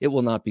one, it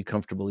will not be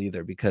comfortable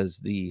either because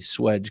the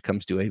swedge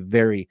comes to a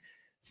very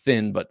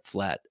thin but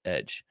flat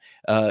edge.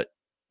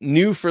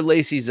 New for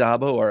Lacey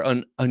Szabo,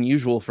 or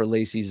unusual for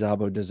Lacey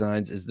Szabo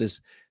designs, is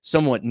this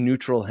somewhat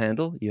neutral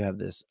handle. You have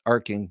this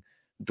arcing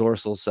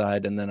dorsal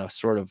side and then a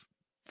sort of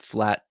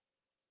flat,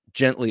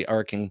 gently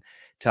arcing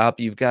top.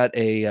 You've got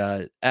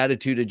a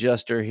attitude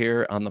adjuster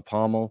here on the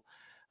pommel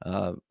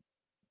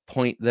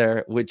point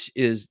there, which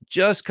is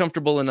just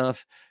comfortable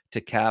enough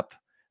to cap.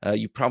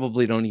 You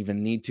probably don't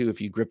even need to if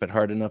you grip it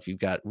hard enough. You've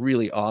got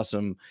really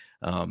awesome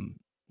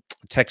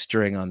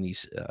texturing on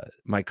these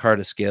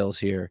micarta scales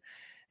here.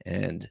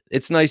 And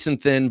it's nice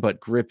and thin, but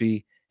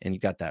grippy. And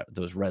you got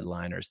those red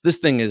liners. This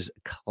thing is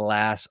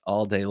class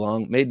all day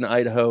long. Made in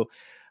Idaho,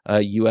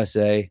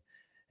 USA,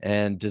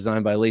 and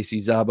designed by Lacey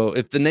Szabo.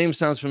 If the name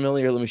sounds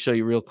familiar, let me show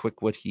you real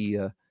quick what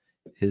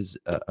his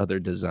other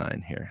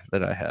design here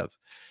that I have.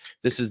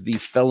 This is the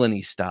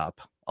Felony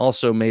Stop,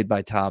 also made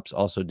by Topps,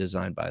 also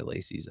designed by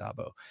Lacey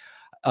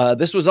Szabo.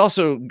 This was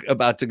also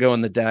about to go in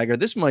the dagger.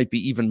 This might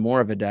be even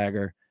more of a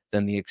dagger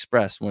than the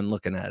Express when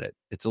looking at it.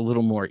 It's a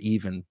little more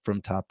even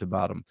from top to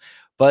bottom,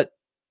 but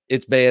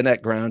it's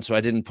bayonet ground, so I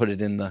didn't put it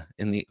in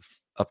the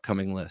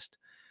upcoming list.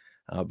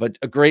 But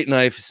a great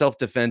knife,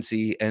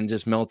 self-defense-y, and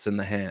just melts in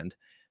the hand.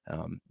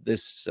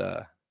 This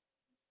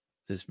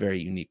very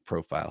unique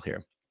profile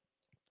here.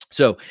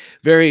 So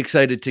very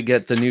excited to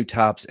get the new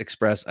Topps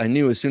Express. I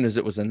knew as soon as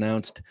it was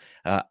announced,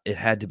 it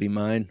had to be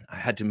mine. I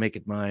had to make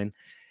it mine.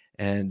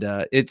 And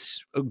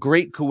it's a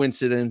great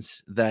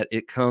coincidence that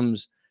it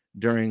comes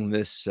during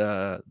this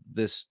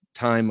this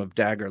time of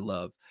dagger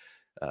love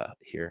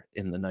here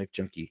in the Knife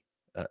Junkie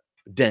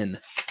den.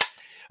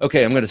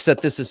 Okay, I'm going to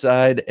set this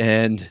aside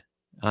and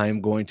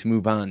I'm going to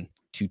move on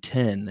to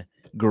 10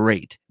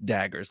 great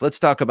daggers. Let's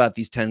talk about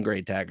these 10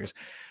 great daggers.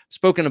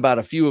 Spoken about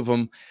a few of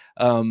them.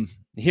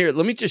 Here,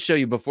 let me just show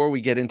you before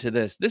we get into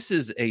this. This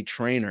is a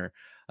trainer.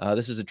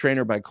 This is a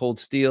trainer by Cold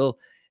Steel,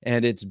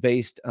 and it's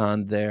based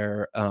on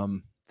their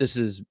this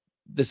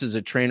is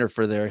a trainer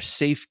for their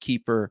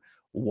Safekeeper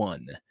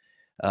 1.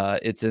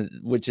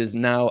 Which is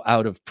now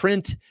out of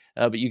print,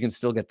 but you can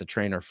still get the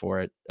trainer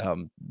for it.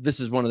 This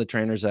is one of the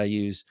trainers I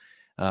use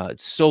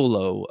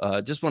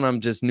solo, just when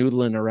I'm just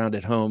noodling around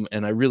at home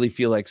and I really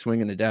feel like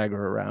swinging a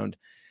dagger around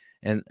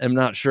and I'm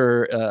not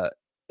sure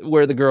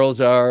where the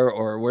girls are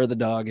or where the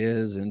dog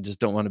is and just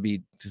don't want to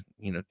be,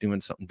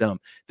 doing something dumb.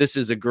 This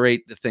is a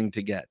great thing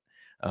to get.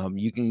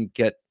 You can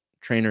get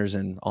trainers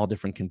in all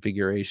different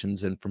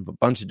configurations and from a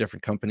bunch of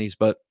different companies,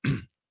 but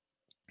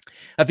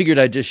I figured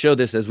I'd just show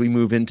this as we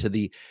move into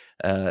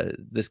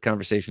this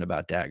conversation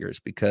about daggers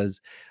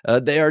because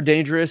they are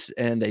dangerous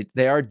and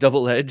they are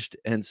double-edged.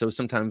 And so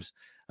sometimes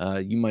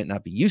you might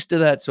not be used to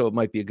that. So it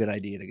might be a good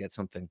idea to get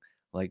something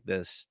like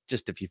this,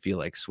 just if you feel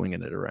like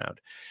swinging it around.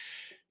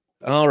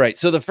 All right.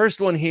 So the first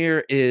one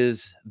here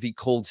is the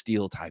Cold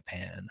Steel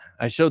Taipan.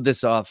 I showed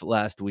this off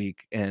last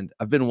week and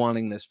I've been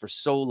wanting this for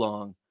so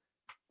long.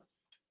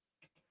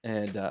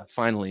 And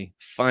finally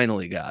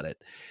got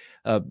it.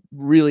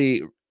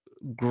 Really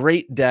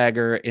great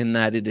dagger in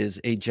that it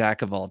is a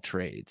jack of all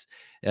trades.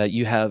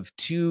 You have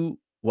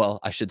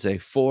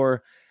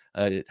four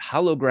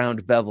hollow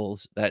ground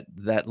bevels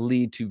that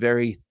lead to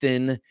very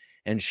thin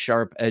and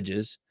sharp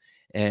edges.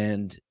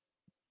 And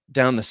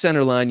down the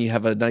center line, you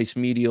have a nice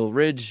medial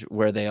ridge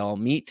where they all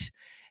meet.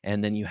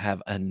 And then you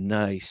have a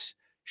nice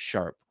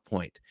sharp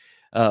point.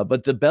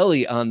 But the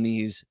belly on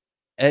these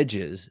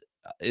edges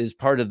is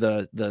part of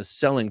the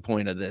selling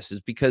point of this, is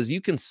because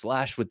you can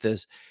slash with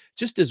this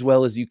just as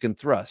well as you can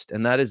thrust.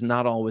 And that is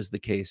not always the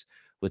case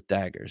with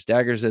daggers.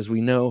 Daggers, as we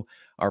know,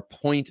 are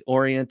point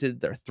oriented.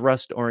 They're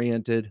thrust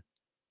oriented.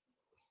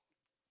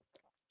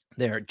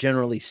 They're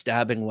generally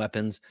stabbing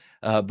weapons.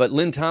 But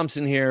Lynn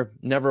Thompson here,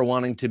 never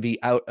wanting to be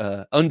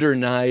under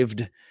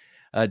knifed,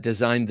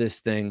 designed this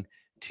thing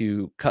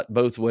to cut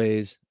both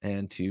ways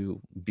and to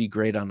be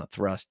great on a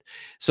thrust.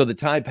 So the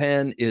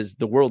taipan is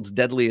the world's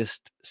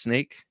deadliest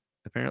snake,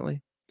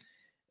 apparently.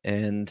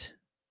 And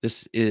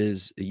this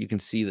is, you can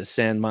see the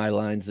Sanmai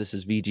lines. This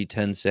is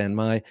VG10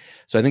 Sanmai.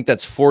 So I think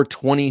that's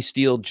 420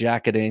 steel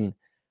jacketing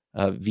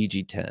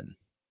VG10.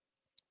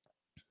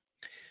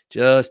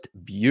 Just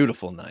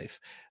beautiful knife.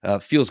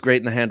 Feels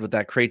great in the hand with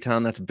that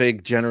craton. That's a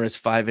big, generous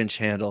 5-inch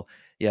handle.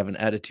 You have an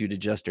attitude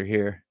adjuster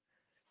here.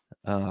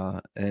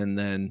 And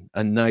then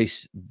a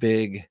nice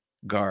big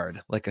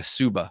guard, like a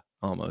Suba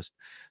almost.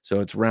 So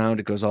it's round,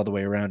 it goes all the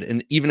way around.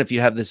 And even if you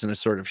have this in a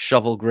sort of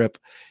shovel grip,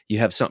 you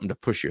have something to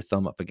push your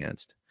thumb up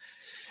against.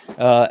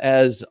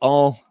 As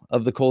all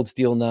of the Cold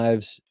Steel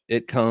knives,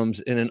 it comes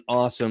in an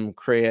awesome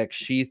Cray-X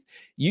sheath.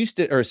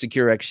 Or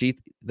Secure-X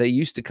sheath. They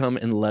used to come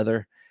in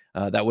leather.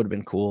 That would have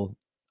been cool.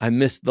 I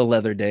missed the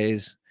leather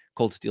days.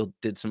 Cold Steel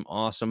did some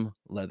awesome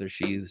leather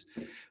sheaths,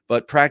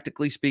 but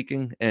practically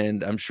speaking,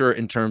 and I'm sure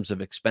in terms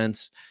of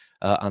expense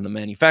on the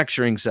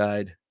manufacturing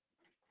side,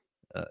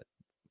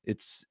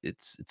 it's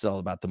all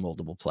about the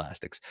moldable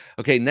plastics.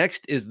 Okay,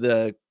 next is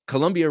the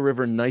Columbia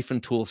River Knife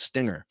and Tool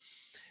Stinger.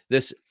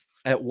 This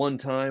at one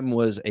time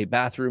was a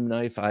bathroom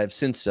knife. I've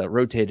since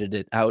rotated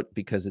it out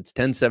because it's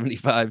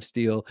 1075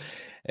 steel,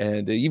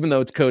 and even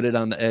though it's coated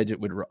on the edge, it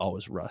would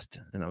always rust.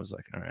 And I was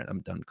like, all right,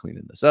 I'm done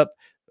cleaning this up.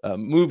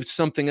 Moved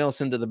something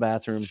else into the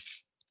bathroom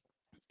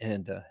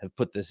and have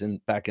put this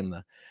back in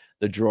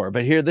the drawer.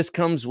 But here, this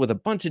comes with a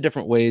bunch of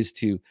different ways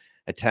to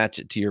attach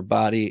it to your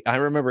body. I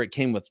remember it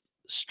came with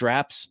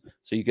straps,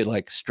 so you could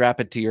like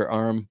strap it to your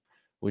arm,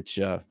 which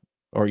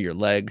or your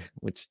leg,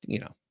 which, you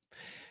know,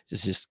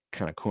 is just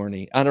kind of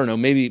corny. I don't know.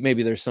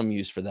 Maybe there's some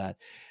use for that.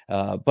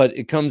 But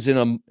it comes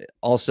in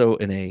also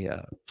in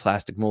a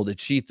plastic molded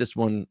sheath. This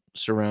one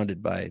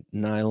surrounded by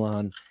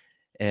nylon.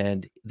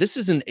 And this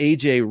is an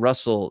A.J.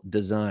 Russell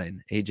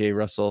design. A.J.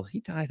 Russell,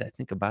 he died, I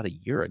think, about a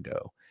year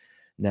ago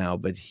now,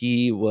 but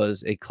he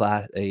was a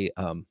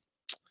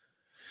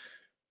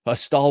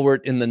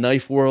stalwart in the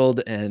knife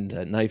world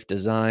and knife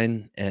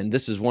design. And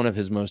this is one of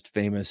his most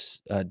famous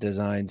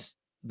designs.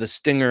 The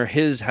Stinger,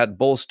 his had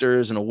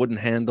bolsters and a wooden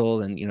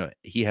handle. And, you know,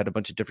 he had a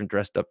bunch of different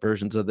dressed up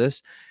versions of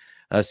this.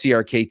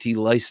 CRKT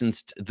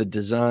licensed the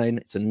design.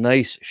 It's a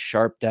nice,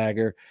 sharp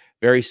dagger,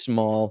 very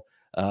small.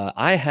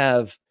 I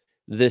have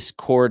this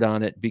cord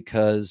on it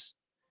because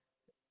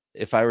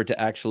if I were to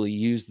actually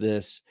use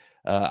this,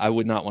 I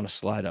would not want to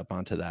slide up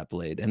onto that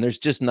blade. And there's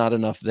just not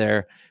enough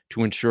there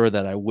to ensure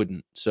that I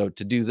wouldn't. So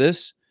to do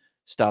this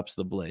stops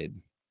the blade.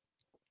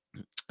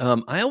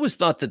 I always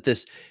thought that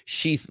this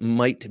sheath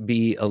might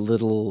be a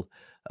little,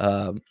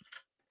 I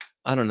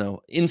don't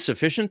know,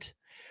 insufficient.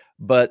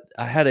 But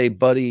I had a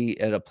buddy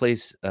at a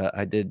place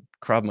I did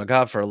Krav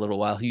Maga for a little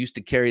while who used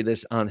to carry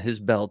this on his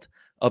belt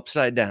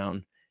upside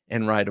down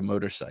and ride a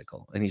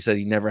motorcycle. And he said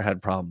he never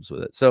had problems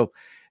with it. So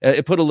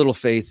it put a little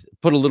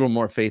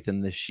more faith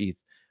in this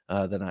sheath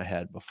than I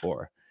had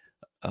before.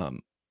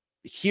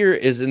 Here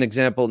is an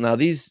example. Now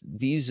these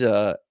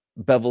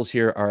bevels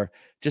here are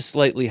just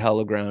slightly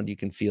hollow ground. You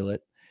can feel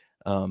it.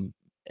 And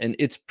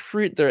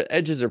their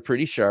edges are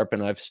pretty sharp,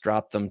 and I've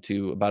stropped them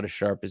to about as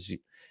sharp as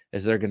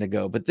they're going to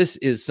go. But this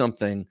is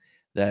something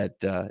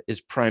that is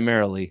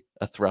primarily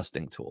a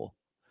thrusting tool.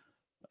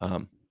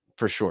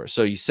 For sure.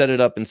 So you set it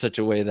up in such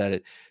a way that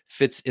it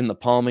fits in the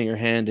palm of your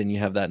hand and you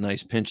have that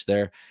nice pinch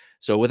there.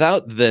 So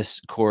without this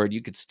cord,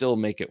 you could still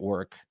make it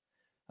work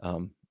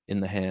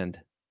in the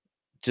hand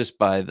just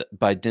by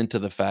dint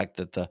of the fact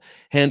that the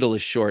handle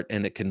is short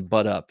and it can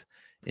butt up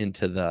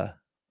into the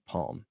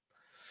palm.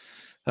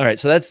 All right.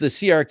 So that's the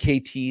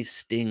CRKT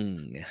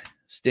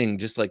Sting,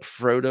 just like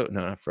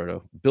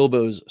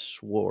Bilbo's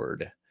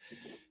sword.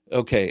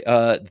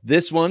 Okay.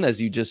 This one,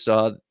 as you just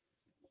saw,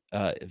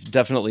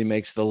 definitely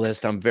makes the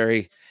list. I'm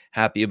very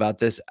happy about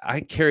this.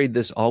 I carried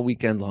this all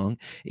weekend long,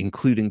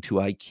 including to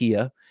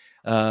IKEA.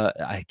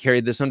 I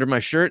carried this under my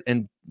shirt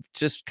and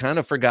just kind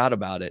of forgot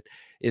about it.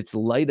 It's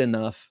light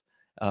enough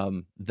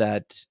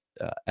that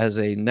as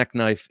a neck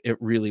knife,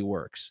 it really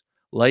works.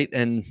 Light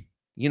and,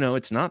 you know,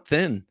 it's not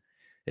thin.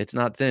 It's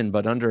not thin,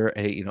 but under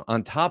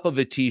on top of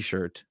a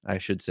t-shirt, I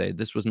should say,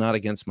 this was not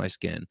against my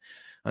skin,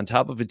 on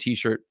top of a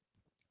t-shirt,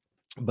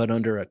 but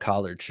under a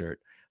collared shirt.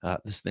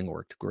 This thing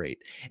worked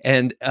great.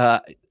 And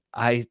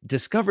I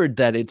discovered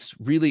that it's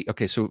really,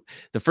 okay, so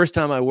the first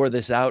time I wore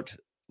this out,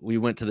 we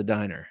went to the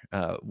diner,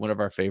 one of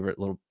our favorite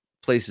little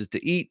places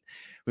to eat.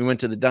 We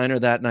went to the diner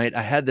that night.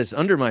 I had this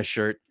under my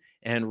shirt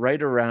and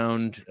right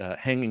around,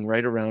 hanging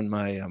right around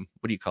my,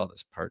 what do you call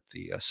this part?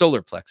 The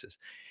solar plexus.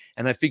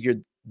 And I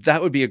figured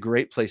that would be a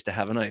great place to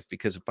have a knife,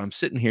 because if I'm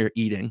sitting here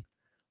eating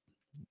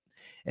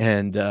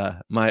and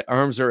my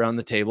arms are on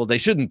the table, they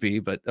shouldn't be,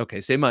 but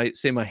okay, say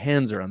my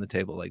hands are on the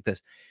table like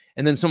this,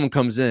 and then someone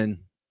comes in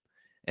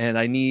and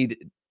I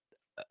need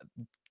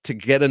to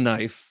get a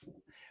knife,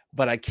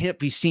 but I can't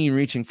be seen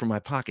reaching for my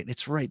pocket.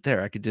 It's right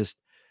there. I could just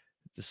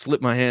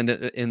slip my hand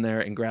in there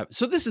and grab it.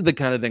 So this is the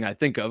kind of thing I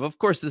think of. Of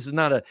course, this is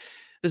not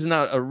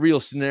a real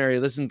scenario.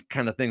 This isn't the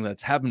kind of thing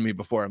that's happened to me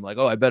before. I'm like,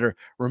 oh, I better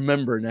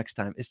remember next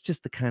time. It's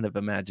just the kind of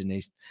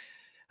imagination.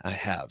 I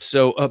have.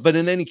 So, but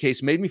in any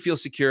case, made me feel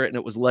secure, and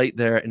it was light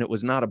there, and it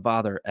was not a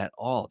bother at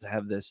all to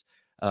have this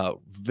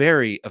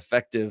very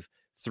effective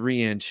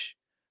 3-inch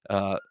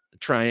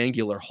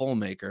triangular hole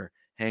maker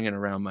hanging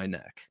around my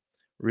neck.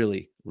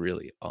 Really,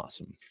 really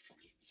awesome.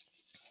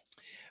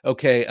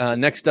 Okay,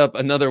 next up,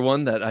 another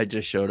one that I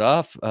just showed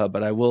off,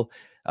 but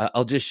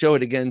I'll just show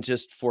it again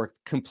just for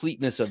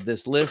completeness of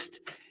this list,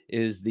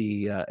 is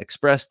the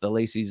Express, the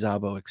Lacey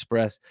Szabo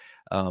Express.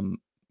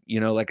 You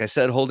know, like I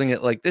said, holding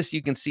it like this,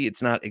 you can see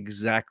it's not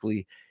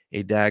exactly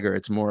a dagger.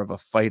 It's more of a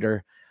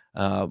fighter,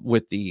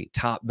 with the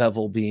top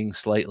bevel being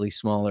slightly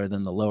smaller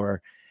than the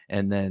lower,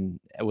 and then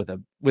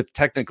with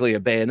technically a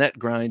bayonet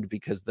grind,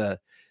 because the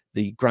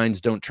grinds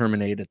don't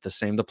terminate at the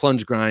same. The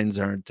plunge grinds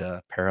aren't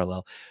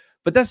parallel.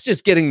 But that's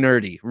just getting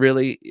nerdy,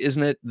 really,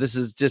 isn't it? This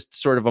is just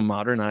sort of a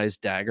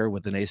modernized dagger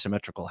with an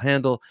asymmetrical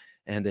handle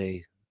and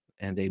a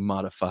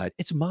modified.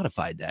 It's a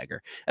modified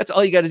dagger. That's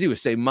all you got to do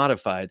is say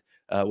modified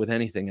with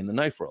anything in the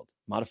knife world.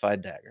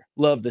 Modified dagger.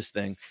 Love this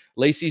thing.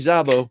 Lacey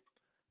Szabo,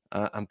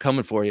 I'm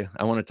coming for you.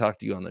 I want to talk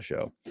to you on the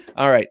show.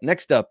 All right,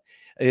 next up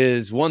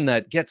is one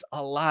that gets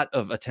a lot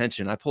of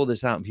attention. I pull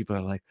this out and people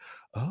are like,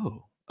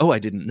 oh, I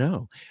didn't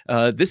know.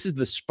 This is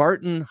the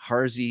Spartan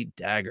Harzy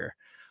dagger.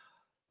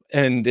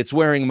 And it's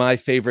wearing my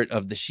favorite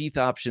of the sheath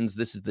options.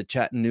 This is the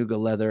Chattanooga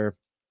leather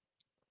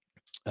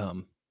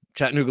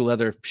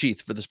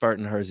sheath for the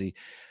Spartan Harzy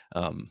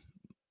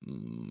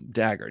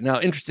dagger. Now,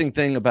 interesting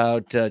thing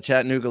about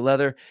Chattanooga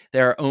leather,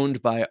 they are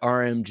owned by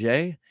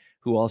RMJ,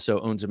 who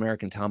also owns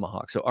American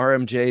Tomahawk. So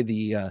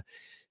RMJ,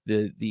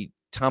 the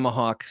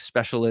Tomahawk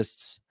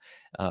specialists,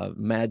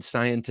 mad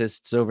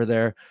scientists over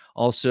there,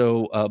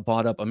 also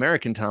bought up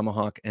American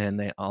Tomahawk, and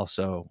they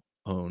also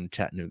own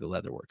Chattanooga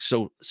Leatherworks.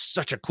 So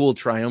such a cool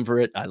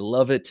triumvirate. I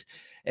love it.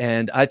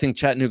 And I think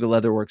Chattanooga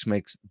Leatherworks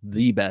makes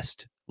the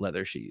best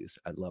leather sheaths.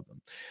 I love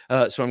them.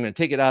 So I'm going to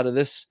take it out of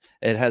this.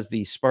 It has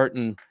the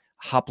Spartan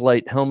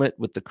hoplite helmet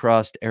with the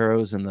crossed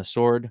arrows and the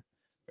sword.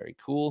 Very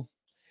cool.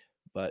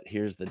 But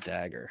here's the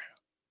dagger.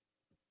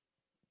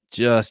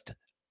 Just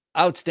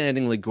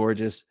outstandingly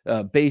gorgeous.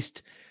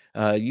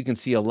 You can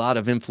see a lot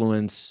of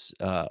influence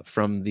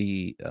from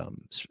the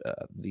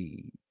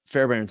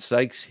Fairbairn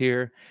Sykes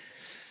here.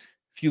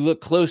 If you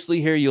look closely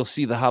here, you'll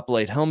see the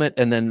hoplite helmet,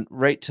 and then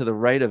right to the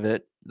right of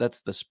it,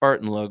 that's the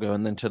Spartan logo,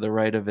 and then to the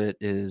right of it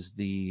is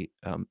the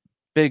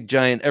big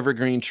giant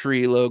evergreen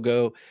tree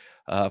logo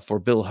for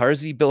Bill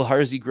Harzy. Bill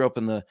Harzy grew up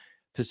in the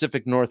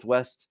Pacific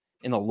Northwest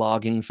in a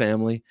logging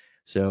family,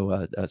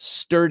 so a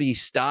sturdy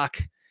stock,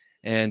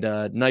 and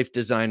knife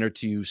designer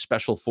to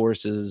special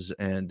forces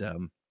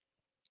and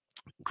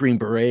Green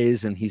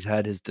Berets, and he's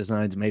had his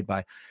designs made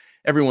by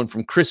everyone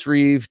from Chris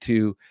Reeve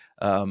to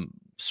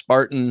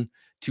Spartan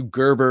to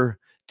Gerber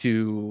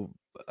to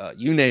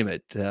you name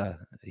it.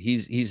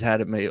 He's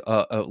had it made.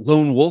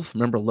 Lone Wolf,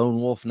 remember Lone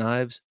Wolf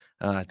knives?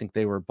 I think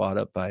they were bought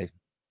up by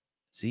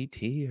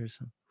ZT or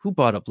something. Who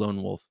bought up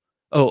Lone Wolf?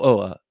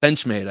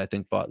 Benchmade, I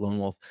think, bought Lone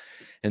Wolf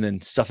and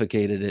then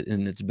suffocated it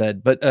in its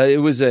bed. But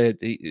it was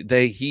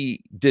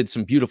he did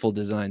some beautiful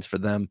designs for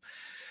them.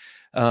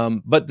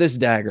 But this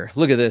dagger,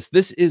 look at this.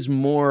 This is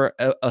more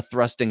a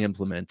thrusting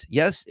implement.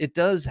 Yes, it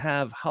does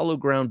have hollow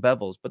ground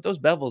bevels, but those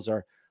bevels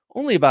are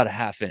only about a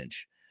 1/2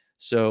 inch.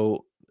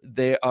 So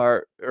they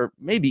are, or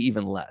maybe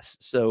even less.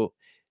 So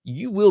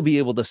you will be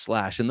able to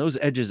slash, and those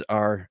edges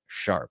are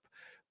sharp,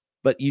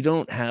 but you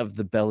don't have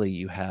the belly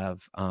you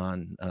have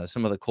on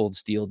some of the cold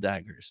steel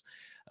daggers.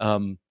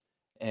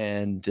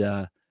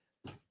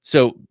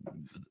 So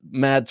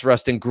mad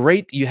thrusting,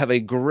 great. You have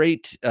a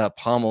great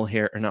pommel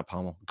here, or not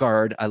pommel,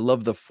 guard. I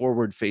love the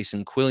forward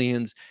facing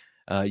quillions.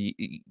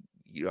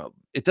 You know,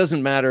 it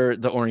doesn't matter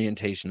the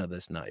orientation of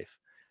this knife.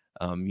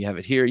 You have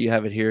it here, you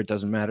have it here. It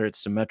doesn't matter. It's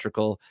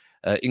symmetrical,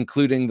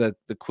 including the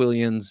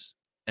quillions.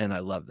 And I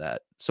love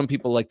that. Some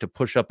people like to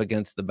push up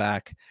against the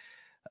back.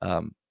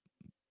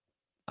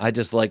 I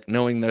just like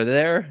knowing they're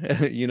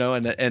there, you know,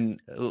 and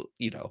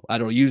you know, I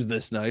don't use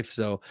this knife,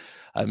 so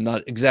I'm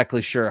not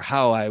exactly sure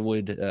how I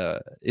would,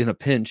 in a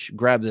pinch,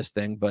 grab this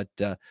thing, but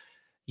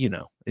you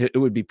know, it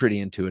would be pretty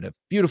intuitive.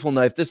 Beautiful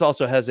knife. This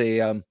also has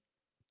a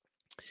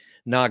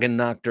noggin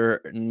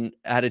noctor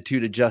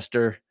attitude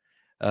adjuster.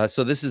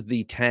 So this is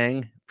the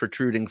tang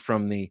protruding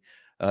from the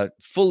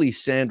fully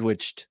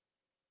sandwiched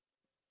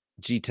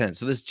G10.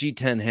 So this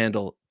G10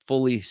 handle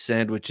fully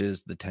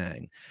sandwiches the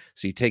tang.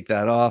 So you take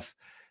that off,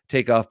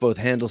 take off both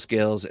handle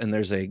scales, and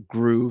there's a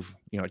groove,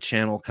 you know, a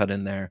channel cut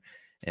in there,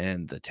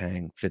 and the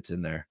tang fits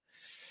in there.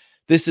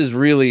 This is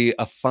really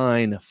a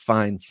fine,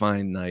 fine,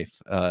 fine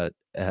knife.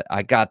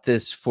 I got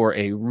this for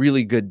a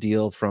really good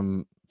deal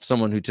from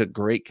someone who took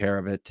great care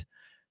of it,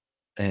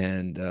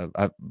 and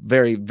a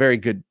very, very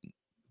good,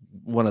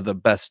 one of the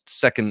best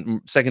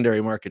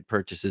secondary market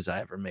purchases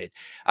I ever made.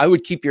 I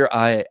would keep your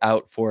eye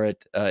out for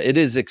it. It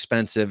is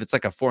expensive. It's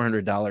like a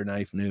 $400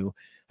 knife new.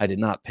 I did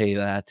not pay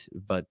that,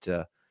 but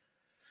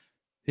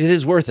it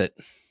is worth it.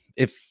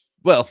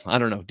 Well, I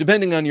don't know.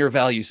 Depending on your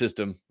value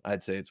system,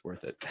 I'd say it's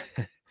worth it.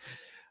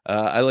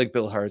 I like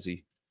Bill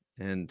Harzy,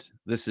 and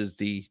this is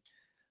the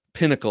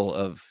pinnacle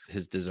of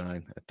his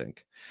design, I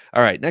think.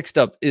 All right, next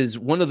up is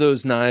one of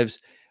those knives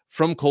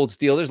from Cold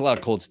Steel. There's a lot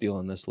of Cold Steel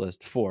on this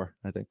list, 4,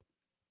 I think.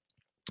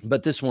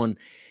 But this one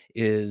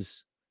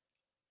is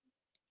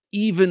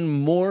even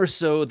more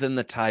so than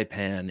the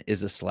Taipan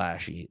is a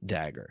slashy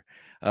dagger.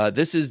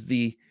 This is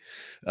the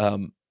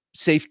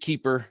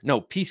Peacekeeper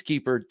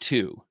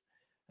 2,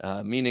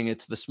 meaning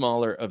it's the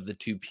smaller of the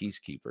 2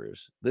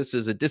 Peacekeepers. This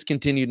is a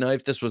discontinued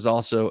knife. This was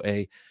also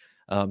a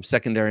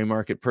secondary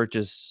market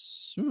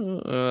purchase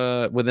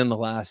within the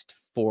last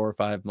 4 or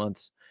 5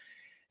 months.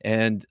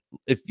 And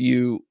if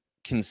you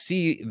can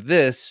see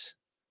this,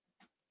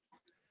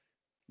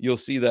 you'll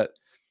see that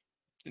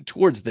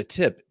towards the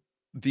tip,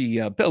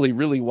 the belly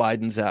really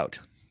widens out.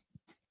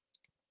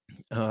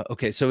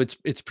 Okay, so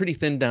it's pretty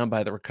thin down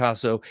by the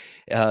ricasso.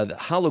 The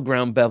hollow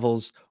ground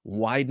bevels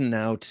widen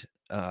out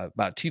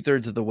about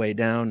 2/3 of the way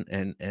down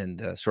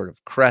and sort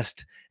of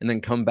crest, and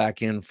then come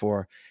back in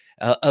for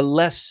a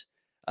less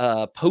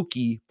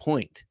pokey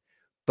point.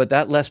 But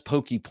that less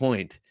pokey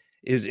point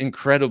is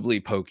incredibly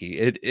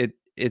pokey.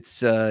 It's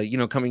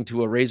coming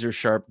to a razor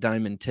sharp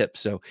diamond tip.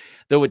 So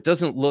though it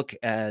doesn't look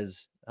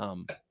as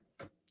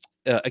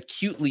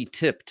acutely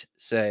tipped,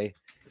 say,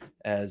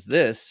 as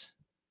this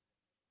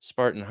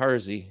Spartan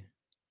Harzy,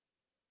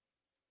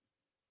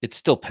 it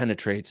still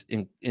penetrates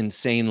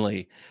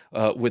insanely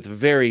with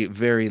very,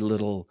 very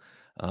little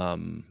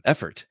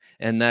effort.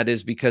 And that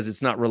is because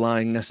it's not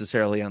relying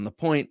necessarily on the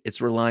point.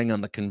 It's relying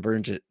on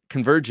the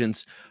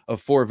convergence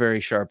of 4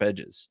 very sharp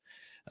edges.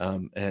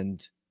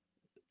 And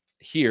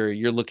here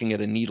you're looking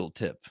at a needle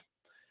tip.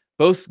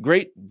 Both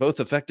great, both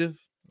effective.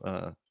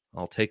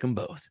 I'll take them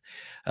both.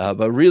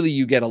 But really,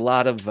 you get a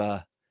lot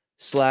of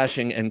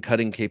slashing and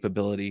cutting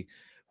capability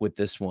with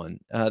this one.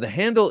 The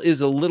handle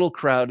is a little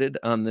crowded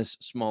on this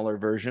smaller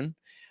version,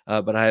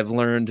 but I have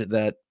learned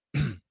that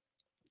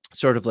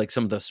sort of like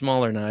some of the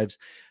smaller knives,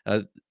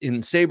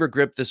 in saber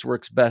grip, this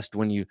works best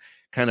when you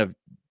kind of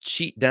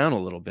cheat down a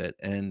little bit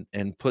and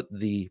put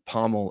the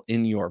pommel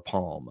in your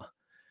palm,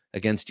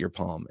 against your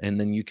palm, and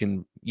then you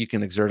can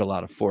exert a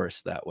lot of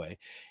force that way.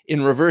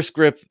 In reverse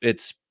grip,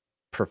 it's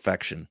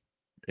perfection.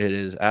 It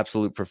is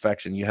absolute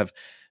perfection. You have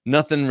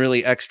nothing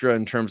really extra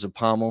in terms of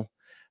pommel.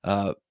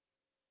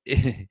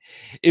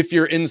 If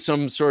you're in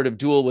some sort of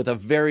duel with a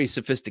very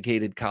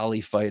sophisticated Kali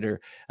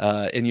fighter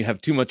and you have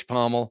too much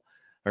pommel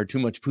or too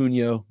much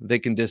puño, they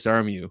can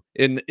disarm you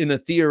in a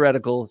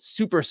theoretical,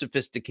 super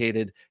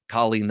sophisticated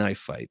Kali knife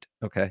fight.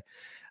 Okay.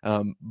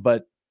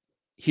 But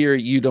here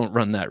you don't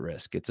run that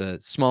risk. It's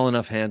a small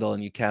enough handle,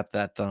 and you cap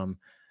that thumb,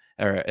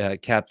 or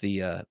cap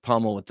the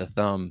pommel with the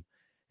thumb,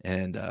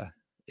 and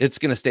it's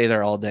going to stay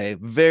there all day.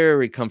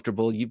 Very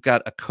comfortable. You've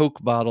got a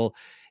Coke bottle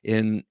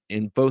in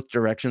both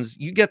directions.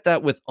 You get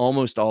that with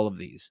almost all of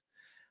these,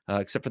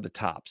 except for the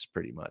tops,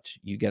 pretty much.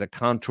 You get a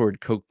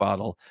contoured Coke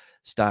bottle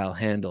style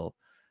handle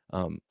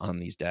on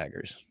these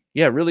daggers.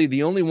 Yeah, really,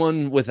 the only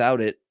one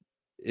without it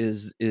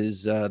is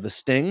the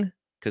Sting,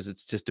 because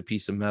it's just a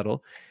piece of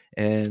metal,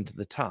 and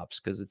the tops,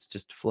 because it's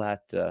just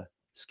flat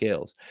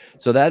scales.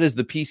 So that is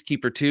the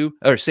Peacekeeper 2,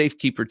 or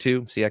Safekeeper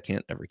 2. See, I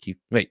can't ever keep.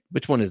 Wait,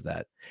 which one is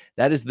that?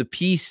 That is the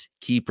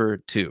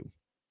Peacekeeper 2.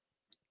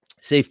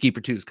 Safekeeper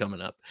 2 is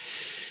coming up.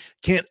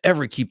 Can't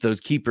ever keep those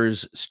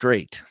keepers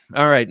straight.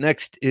 All right,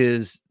 next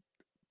is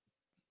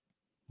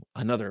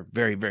another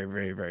very, very,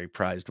 very, very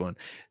prized one.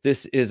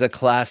 This is a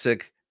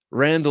classic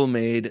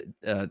Randall-made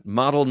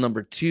model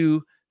number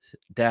 2-7.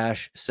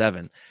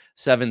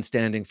 7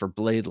 standing for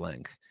blade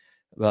length.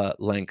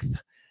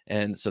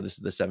 And so this is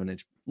the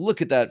 7-inch.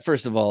 Look at that.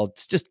 First of all,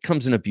 it just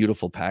comes in a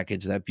beautiful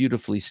package. That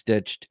beautifully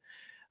stitched,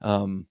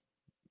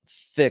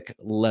 thick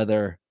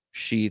leather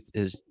sheath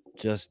is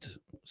just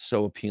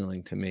so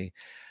appealing to me.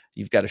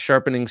 You've got a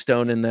sharpening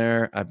stone in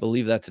there. I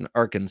believe that's an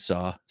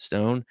Arkansas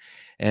stone.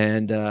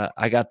 And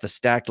I got the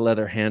stacked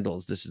leather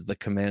handles. This is the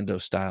commando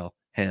style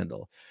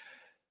handle.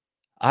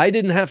 I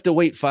didn't have to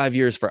wait 5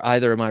 years for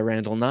either of my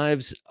Randall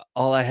knives.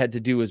 All I had to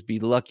do was be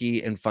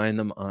lucky and find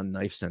them on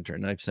Knife Center.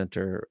 Knife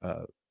Center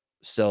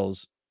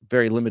sells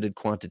very limited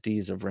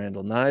quantities of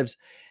Randall knives.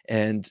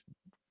 And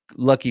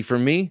lucky for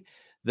me,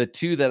 the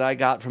 2 that I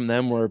got from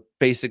them were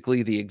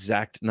basically the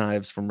exact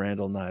knives from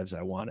Randall knives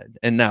I wanted.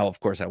 And now, of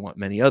course, I want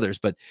many others,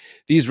 but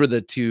these were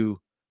the 2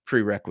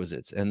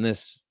 prerequisites. And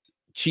this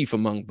chief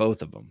among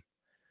both of them,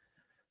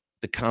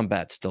 the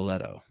Combat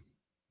Stiletto.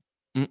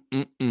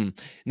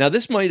 Now,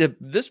 this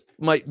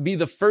might be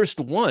the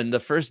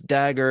first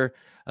dagger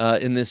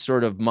in this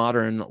sort of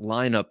modern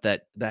lineup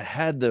that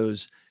had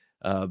those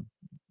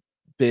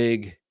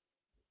big,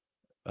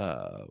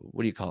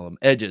 what do you call them?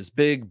 Edges,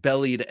 big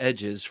bellied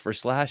edges for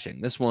slashing.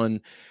 This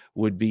one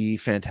would be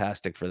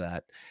fantastic for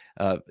that.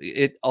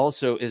 It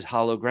also is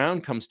hollow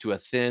ground, comes to a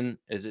thin,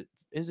 is it?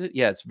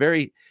 Yeah, it's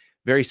very,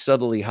 very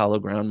subtly hollow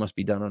ground, must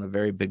be done on a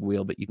very big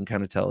wheel, but you can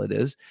kind of tell it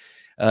is.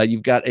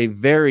 You've got a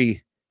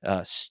very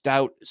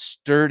stout,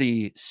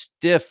 sturdy,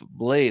 stiff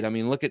blade. I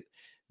mean, look at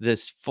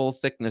this full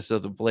thickness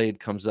of the blade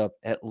comes up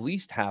at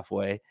least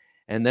halfway,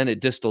 and then it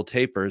distal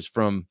tapers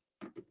from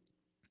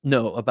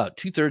No, about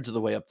 2/3 of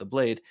the way up the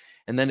blade,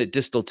 and then it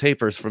distal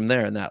tapers from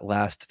there in that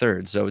last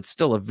third. So it's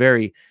still a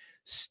very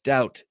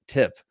stout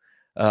tip,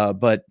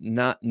 but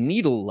not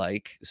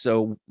needle-like.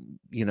 So,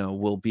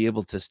 we'll be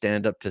able to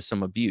stand up to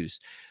some abuse.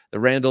 The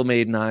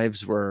Randall-made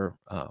knives were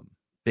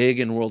big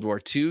in World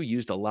War II,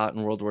 used a lot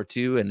in World War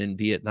II and in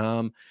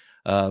Vietnam.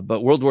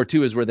 But World War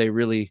II is where they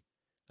really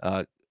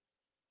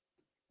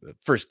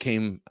first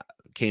came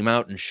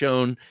out and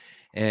shown.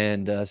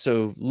 And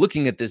so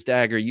looking at this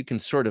dagger, you can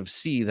sort of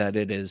see that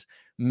it is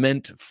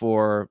meant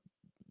for,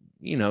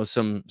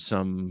 some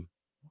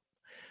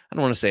I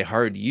don't want to say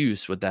hard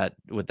use with that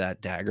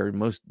dagger.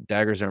 Most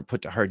daggers aren't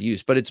put to hard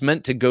use, but it's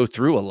meant to go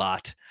through a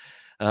lot,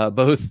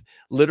 both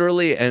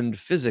literally and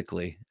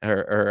physically,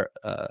 or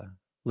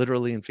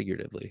literally and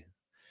figuratively.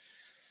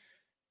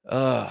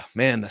 Oh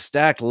man, the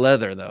stack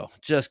leather though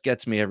just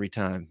gets me every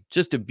time.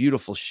 Just a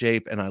beautiful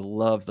shape, and I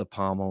love the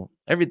pommel.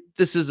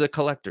 This is a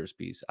collector's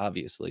piece,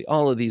 obviously.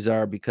 All of these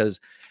are, because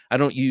I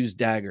don't use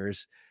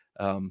daggers,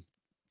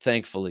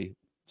 thankfully.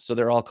 So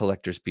they're all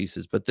collector's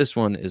pieces, but this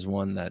one is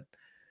one that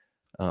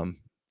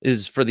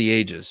is for the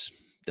ages,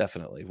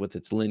 definitely, with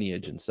its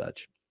lineage and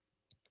such.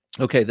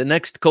 Okay, the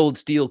next cold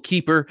steel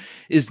keeper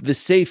is the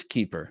Safe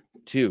Keeper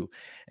 2,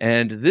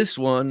 and this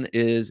one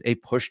is a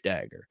push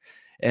dagger.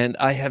 And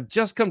I have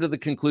just come to the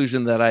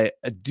conclusion that I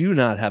do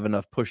not have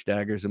enough push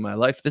daggers in my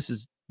life. This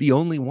is the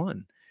only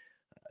one.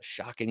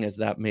 Shocking as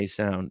that may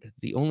sound,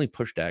 the only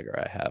push dagger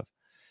I have.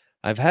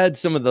 I've had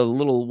some of the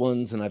little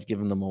ones and I've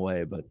given them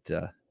away, but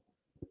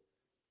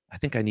I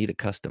think I need a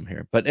custom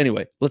here. But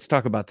anyway, let's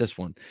talk about this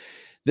one.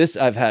 This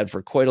I've had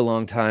for quite a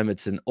long time.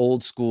 It's an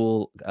old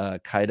school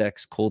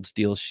Kydex cold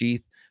steel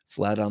sheath,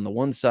 flat on the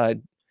one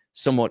side,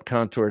 somewhat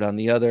contoured on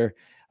the other,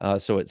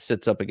 so it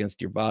sits up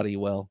against your body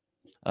well.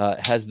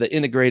 It has the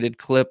integrated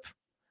clip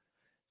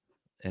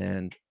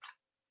and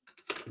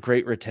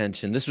great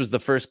retention. This was the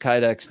first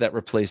Kydex that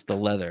replaced the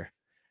leather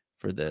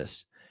for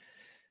this.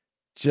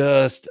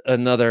 Just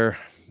another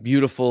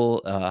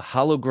beautiful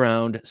hollow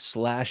ground,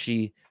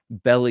 slashy,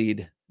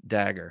 bellied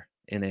dagger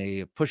in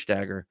a push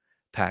dagger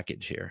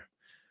package here.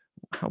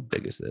 How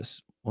big is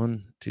this?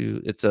 1,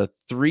 2. It's a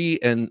 3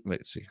 and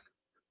let's see.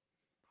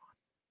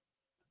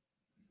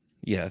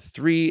 Yeah,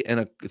 3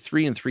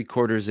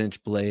 3¾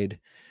 inch blade.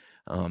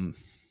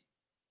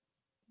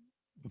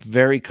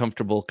 Very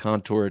comfortable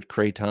contoured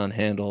craton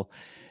handle,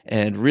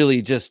 and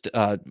really just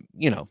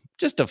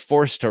just a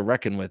force to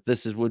reckon with.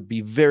 This would be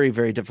very,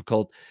 very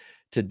difficult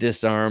to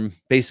disarm.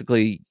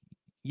 Basically,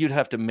 you'd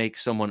have to make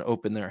someone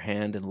open their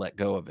hand and let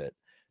go of it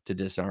to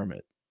disarm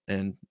it.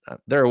 And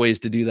there are ways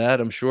to do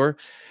that, I'm sure,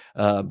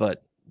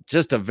 but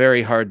just a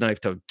very hard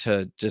knife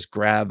to just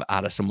grab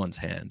out of someone's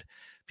hand,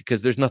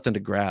 because there's nothing to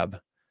grab.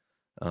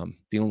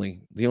 The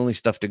only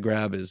stuff to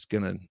grab is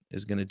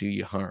gonna do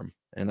you harm.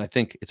 And I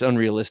think it's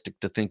unrealistic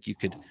to think you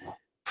could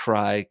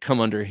come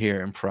under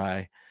here and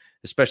pry,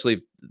 especially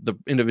if the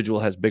individual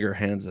has bigger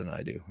hands than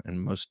I do,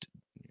 and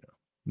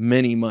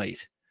many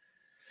might.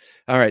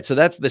 All right, so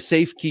that's the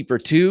Safe Keeper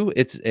 2.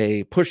 It's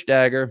a push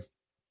dagger,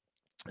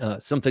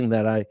 something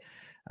that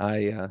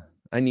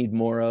I need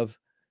more of.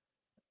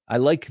 I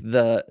like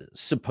the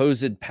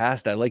supposed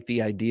past. I like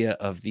the idea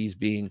of these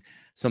being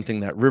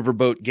something that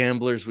riverboat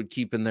gamblers would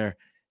keep in their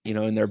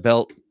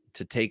belt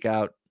to take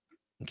out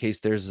in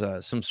case there's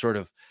some sort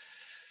of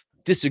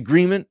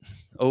disagreement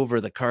over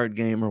the card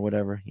game or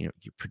whatever. You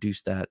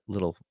produce that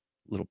little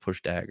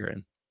push dagger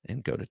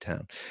and go to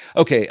town.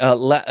 Okay,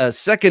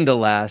 second to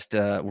last,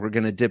 we're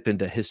going to dip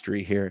into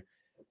history here.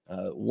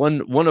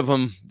 One of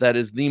them that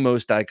is the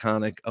most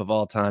iconic of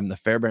all time, the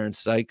Fairbairn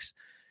Sykes.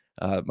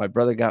 My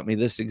brother got me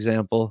this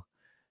example.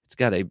 It's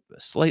got a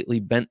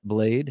slightly bent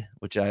blade,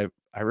 which I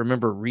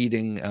remember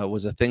reading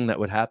was a thing that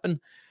would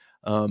happen.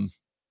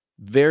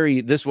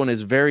 This one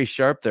is very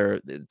sharp.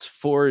 It's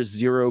 4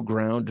 0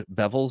 ground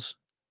bevels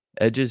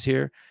edges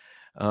here.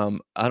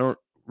 I don't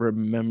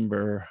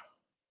remember.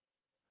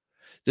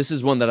 This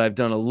is one that I've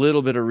done a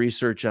little bit of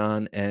research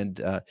on,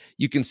 and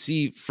you can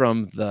see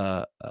from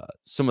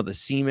some of the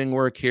seaming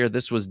work here,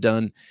 this was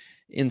done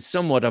in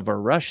somewhat of a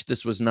rush.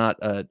 This was not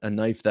a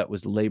knife that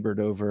was labored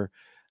over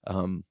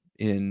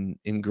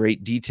in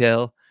great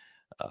detail,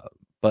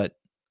 but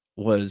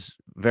was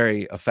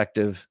very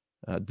effective.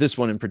 This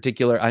one in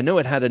particular, I know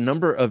it had a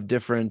number of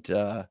different,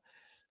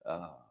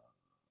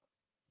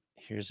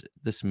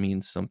 this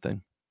means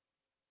something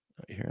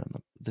here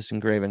on this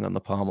engraving on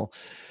the pommel.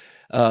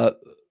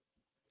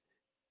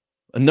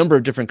 A number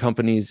of different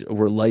companies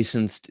were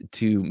licensed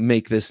to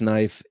make this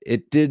knife.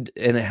 It did,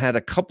 and it had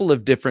a couple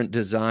of different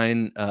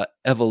design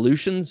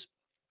evolutions.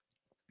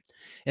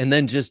 And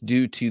then just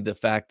due to the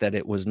fact that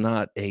it was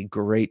not a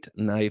great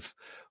knife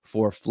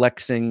for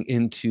flexing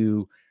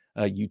into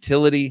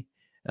utility,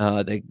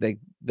 they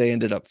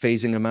ended up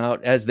phasing them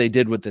out, as they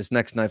did with this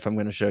next knife I'm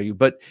going to show you.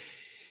 But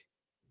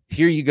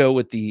here you go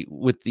with the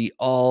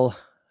all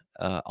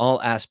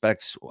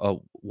aspects,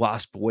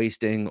 wasp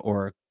wasting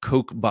or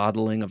Coke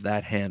bottling of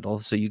that handle.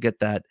 So you get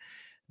that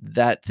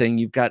thing.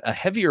 You've got a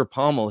heavier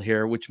pommel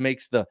here, which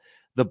makes the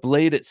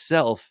blade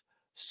itself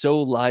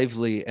so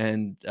lively,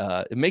 and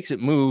it makes it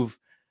move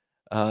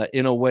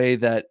in a way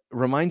that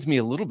reminds me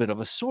a little bit of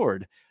a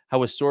sword,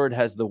 how a sword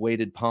has the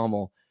weighted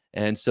pommel,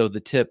 and so the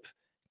tip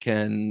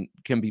can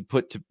be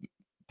put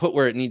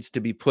where it needs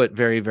to be put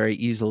very, very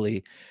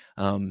easily,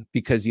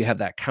 because you have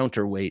that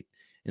counterweight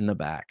in the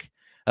back.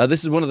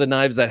 This is one of the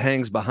knives that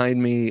hangs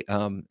behind me.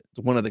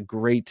 One of the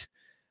great,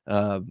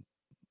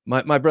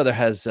 my brother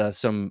has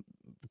some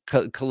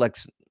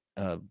collects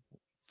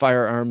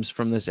firearms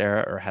from this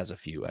era, or has a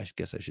few, I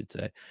guess I should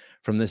say,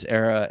 from this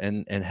era,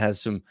 and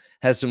has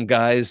some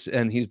guys,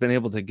 and he's been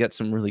able to get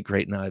some really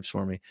great knives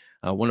for me.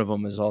 One of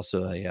them is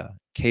also a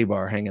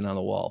K-bar hanging on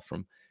the wall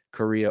from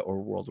Korea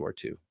or World War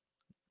II.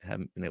 I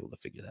haven't been able to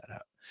figure that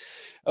out.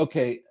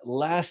 Okay,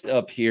 last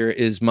up here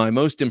is my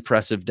most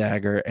impressive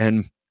dagger,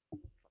 and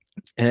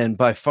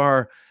by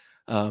far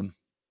one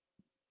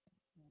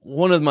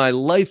of my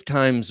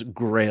lifetime's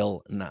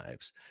grail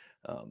knives.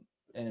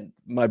 And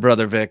my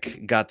brother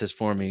Vic got this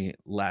for me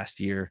last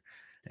year,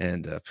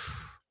 and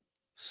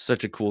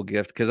such a cool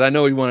gift, because I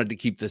know he wanted to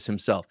keep this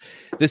himself.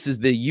 This is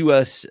the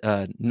US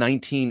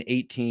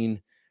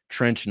 1918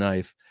 trench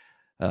knife.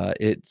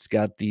 It's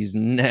got these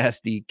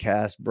nasty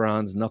cast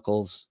bronze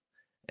knuckles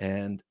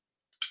and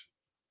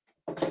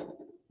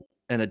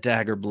a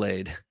dagger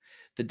blade.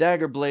 The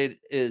dagger blade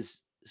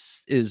is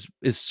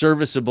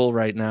serviceable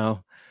right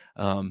now,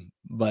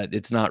 but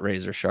it's not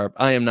razor sharp.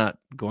 I am not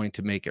going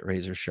to make it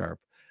razor sharp.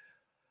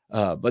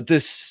 But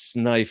this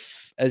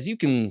knife, as you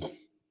can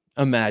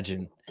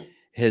imagine,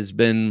 has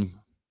been,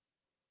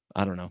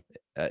 I don't know,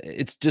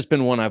 it's just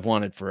been one I've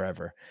wanted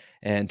forever.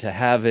 And to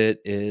have it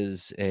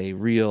is a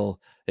real,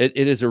 it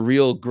is a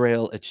real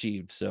grail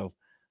achieved. So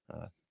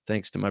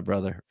thanks to my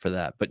brother for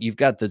that. But you've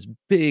got this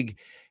big,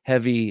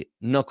 heavy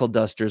knuckle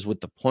dusters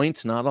with the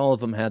points. Not all of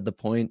them had the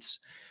points.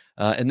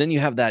 And then you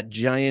have that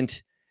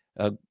giant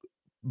nut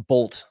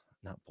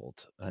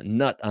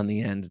on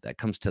the end that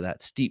comes to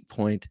that steep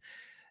point.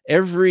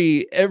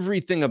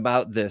 Everything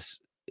about this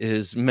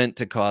is meant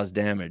to cause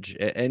damage.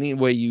 Any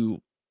way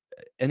you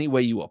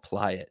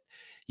apply it.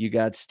 You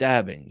got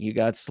stabbing, you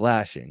got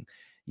slashing,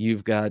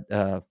 you've got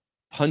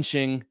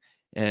punching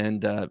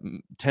and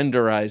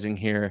tenderizing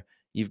here.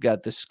 You've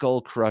got the skull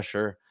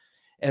crusher,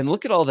 and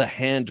look at all the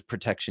hand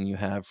protection you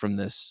have from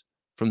this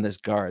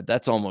guard.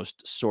 That's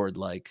almost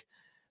sword-like.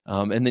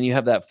 And then you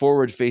have that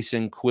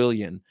forward-facing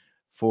quillion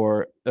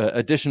for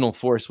additional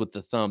force with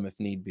the thumb if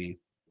need be.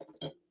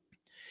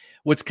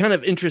 What's kind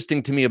of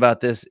interesting to me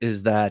about this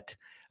is that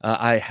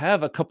I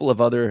have a couple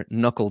of other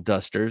knuckle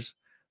dusters,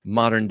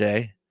 modern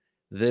day.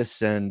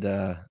 This and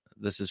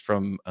this is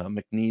from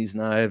McNeese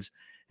Knives,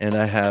 and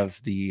I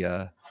have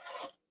the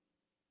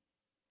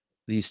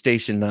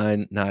Station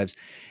 9 knives.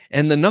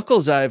 And the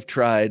knuckles I've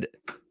tried,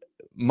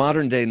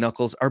 modern day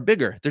knuckles, are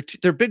bigger.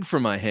 They're big for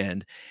my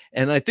hand,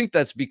 and I think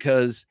that's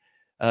because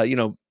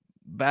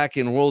back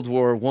in World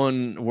War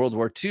I, World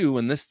War II,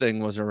 when this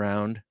thing was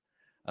around,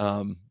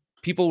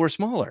 people were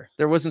smaller.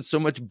 There wasn't so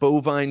much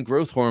bovine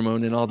growth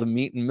hormone in all the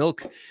meat and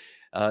milk.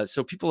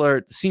 So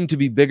people seem to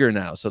be bigger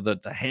now. So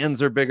that the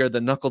hands are bigger,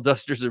 the knuckle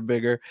dusters are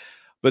bigger.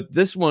 But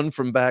this one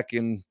from back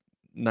in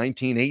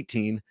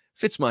 1918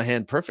 fits my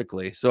hand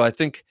perfectly. So I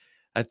think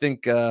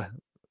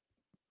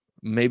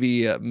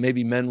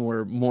maybe men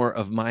were more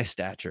of my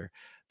stature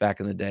back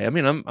in the day. I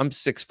mean, I'm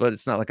 6 foot.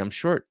 It's not like I'm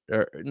short,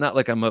 or not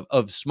like I'm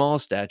of small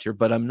stature,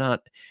 but I'm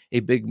not a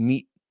big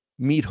meat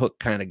hook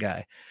kind of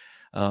guy.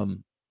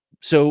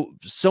 So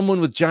someone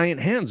with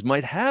giant hands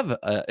might have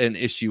an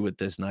issue with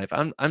this knife.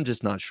 I'm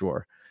just not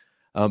sure.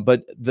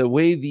 But the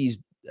way these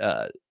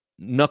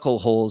knuckle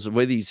holes, the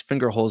way these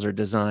finger holes are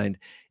designed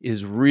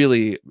is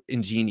really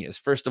ingenious.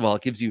 First of all,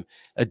 it gives you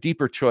a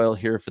deeper choil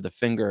here for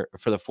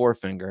the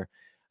forefinger,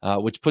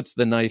 which puts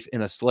the knife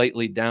in a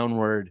slightly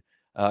downward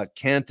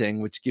canting,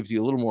 which gives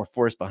you a little more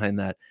force behind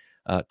that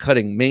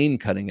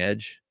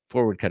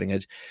forward cutting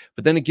edge.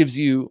 But then it gives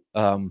you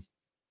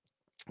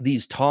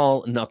these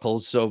tall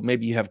knuckles, so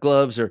maybe you have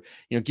gloves, or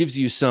gives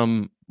you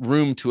some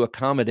room to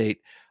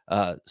accommodate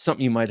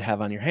something you might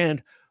have on your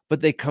hand.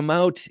 But they come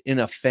out in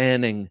a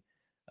fanning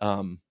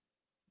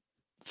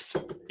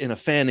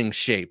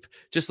shape,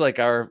 just like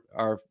our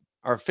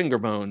finger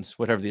bones,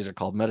 whatever these are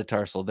called,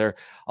 metatarsal. They're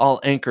all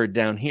anchored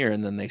down here,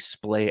 and then they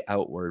splay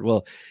outward.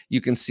 Well,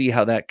 you can see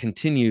how that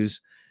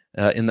continues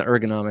in the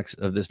ergonomics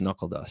of this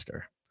knuckle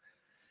duster.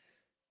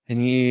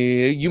 And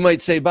you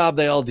might say, Bob,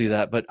 they all do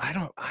that, but I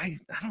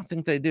don't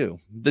think they do.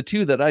 The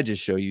two that I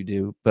just show you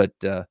do, but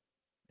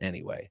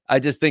anyway, I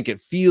just think it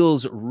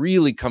feels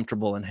really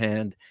comfortable in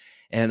hand,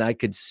 and I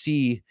could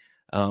see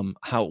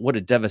what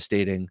a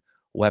devastating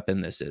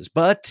weapon this is.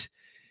 But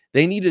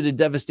they needed a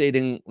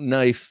devastating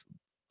knife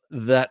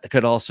that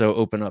could also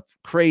open up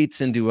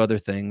crates and do other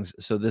things.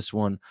 So this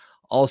one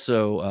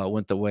also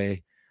went the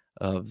way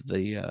of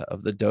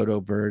the dodo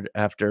bird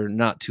after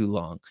not too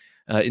long.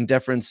 In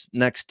deference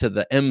next to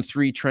the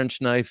M3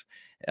 trench knife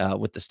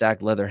with the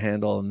stacked leather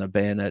handle and the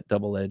bayonet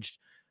double-edged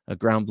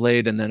ground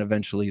blade, and then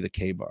eventually the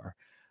K-bar.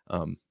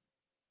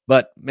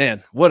 But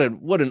man, what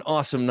an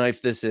awesome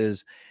knife this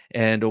is,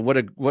 and what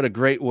a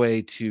great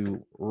way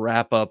to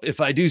wrap up, if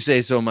I do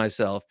say so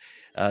myself,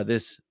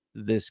 this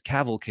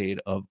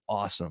cavalcade of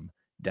awesome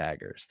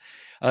daggers.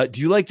 Do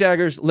you like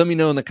daggers? Let me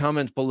know in the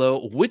comments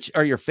below. Which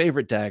are your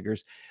favorite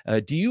daggers?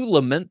 Do you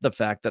lament the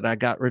fact that I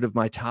got rid of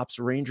my Topps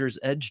Ranger's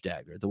Edge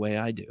dagger the way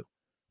I do?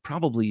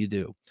 Probably you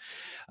do.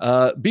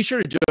 Be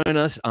sure to join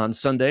us on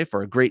Sunday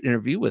for a great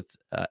interview with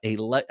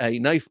a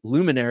knife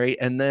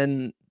luminary, and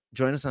then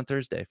join us on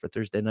Thursday for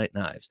Thursday Night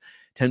Knives,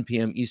 10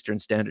 p.m. Eastern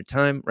Standard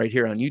Time, right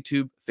here on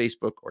YouTube,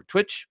 Facebook, or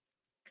Twitch.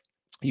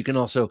 You can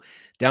also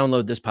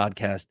download this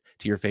podcast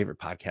to your favorite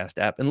podcast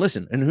app and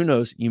listen. And who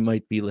knows, you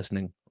might be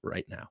listening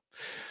right now.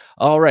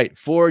 All right.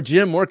 For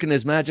Jim working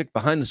his magic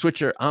behind the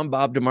switcher, I'm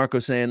Bob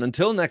DeMarco saying,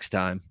 until next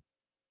time,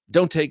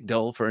 don't take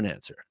dull for an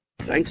answer.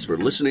 Thanks for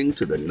listening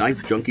to the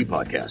Knife Junkie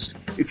podcast.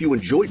 If you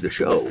enjoyed the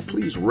show,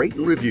 please rate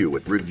and review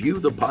at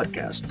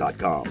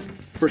reviewthepodcast.com.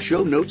 For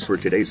show notes for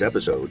today's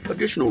episode,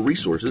 additional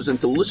resources,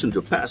 and to listen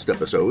to past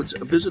episodes,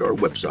 visit our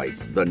website,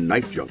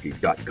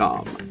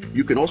 TheKnifeJunkie.com.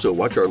 You can also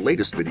watch our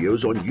latest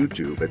videos on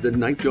YouTube at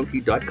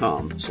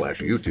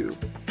TheKnifeJunkie.com/YouTube.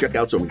 Check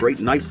out some great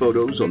knife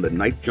photos on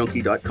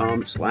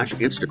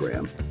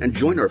TheKnifeJunkie.com/Instagram, and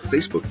join our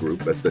Facebook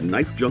group at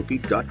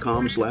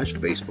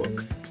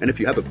TheKnifeJunkie.com/Facebook. And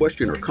if you have a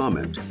question or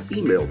comment,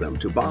 email them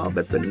to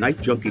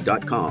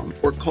bob@TheKnifeJunkie.com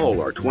or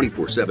call our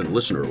 24/7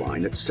 listener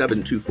line at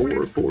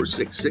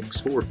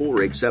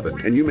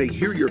 724-466-4487, and you may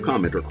hear your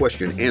comment or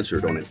question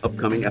answered on an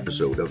upcoming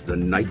episode of the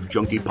Knife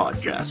Junkie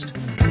podcast.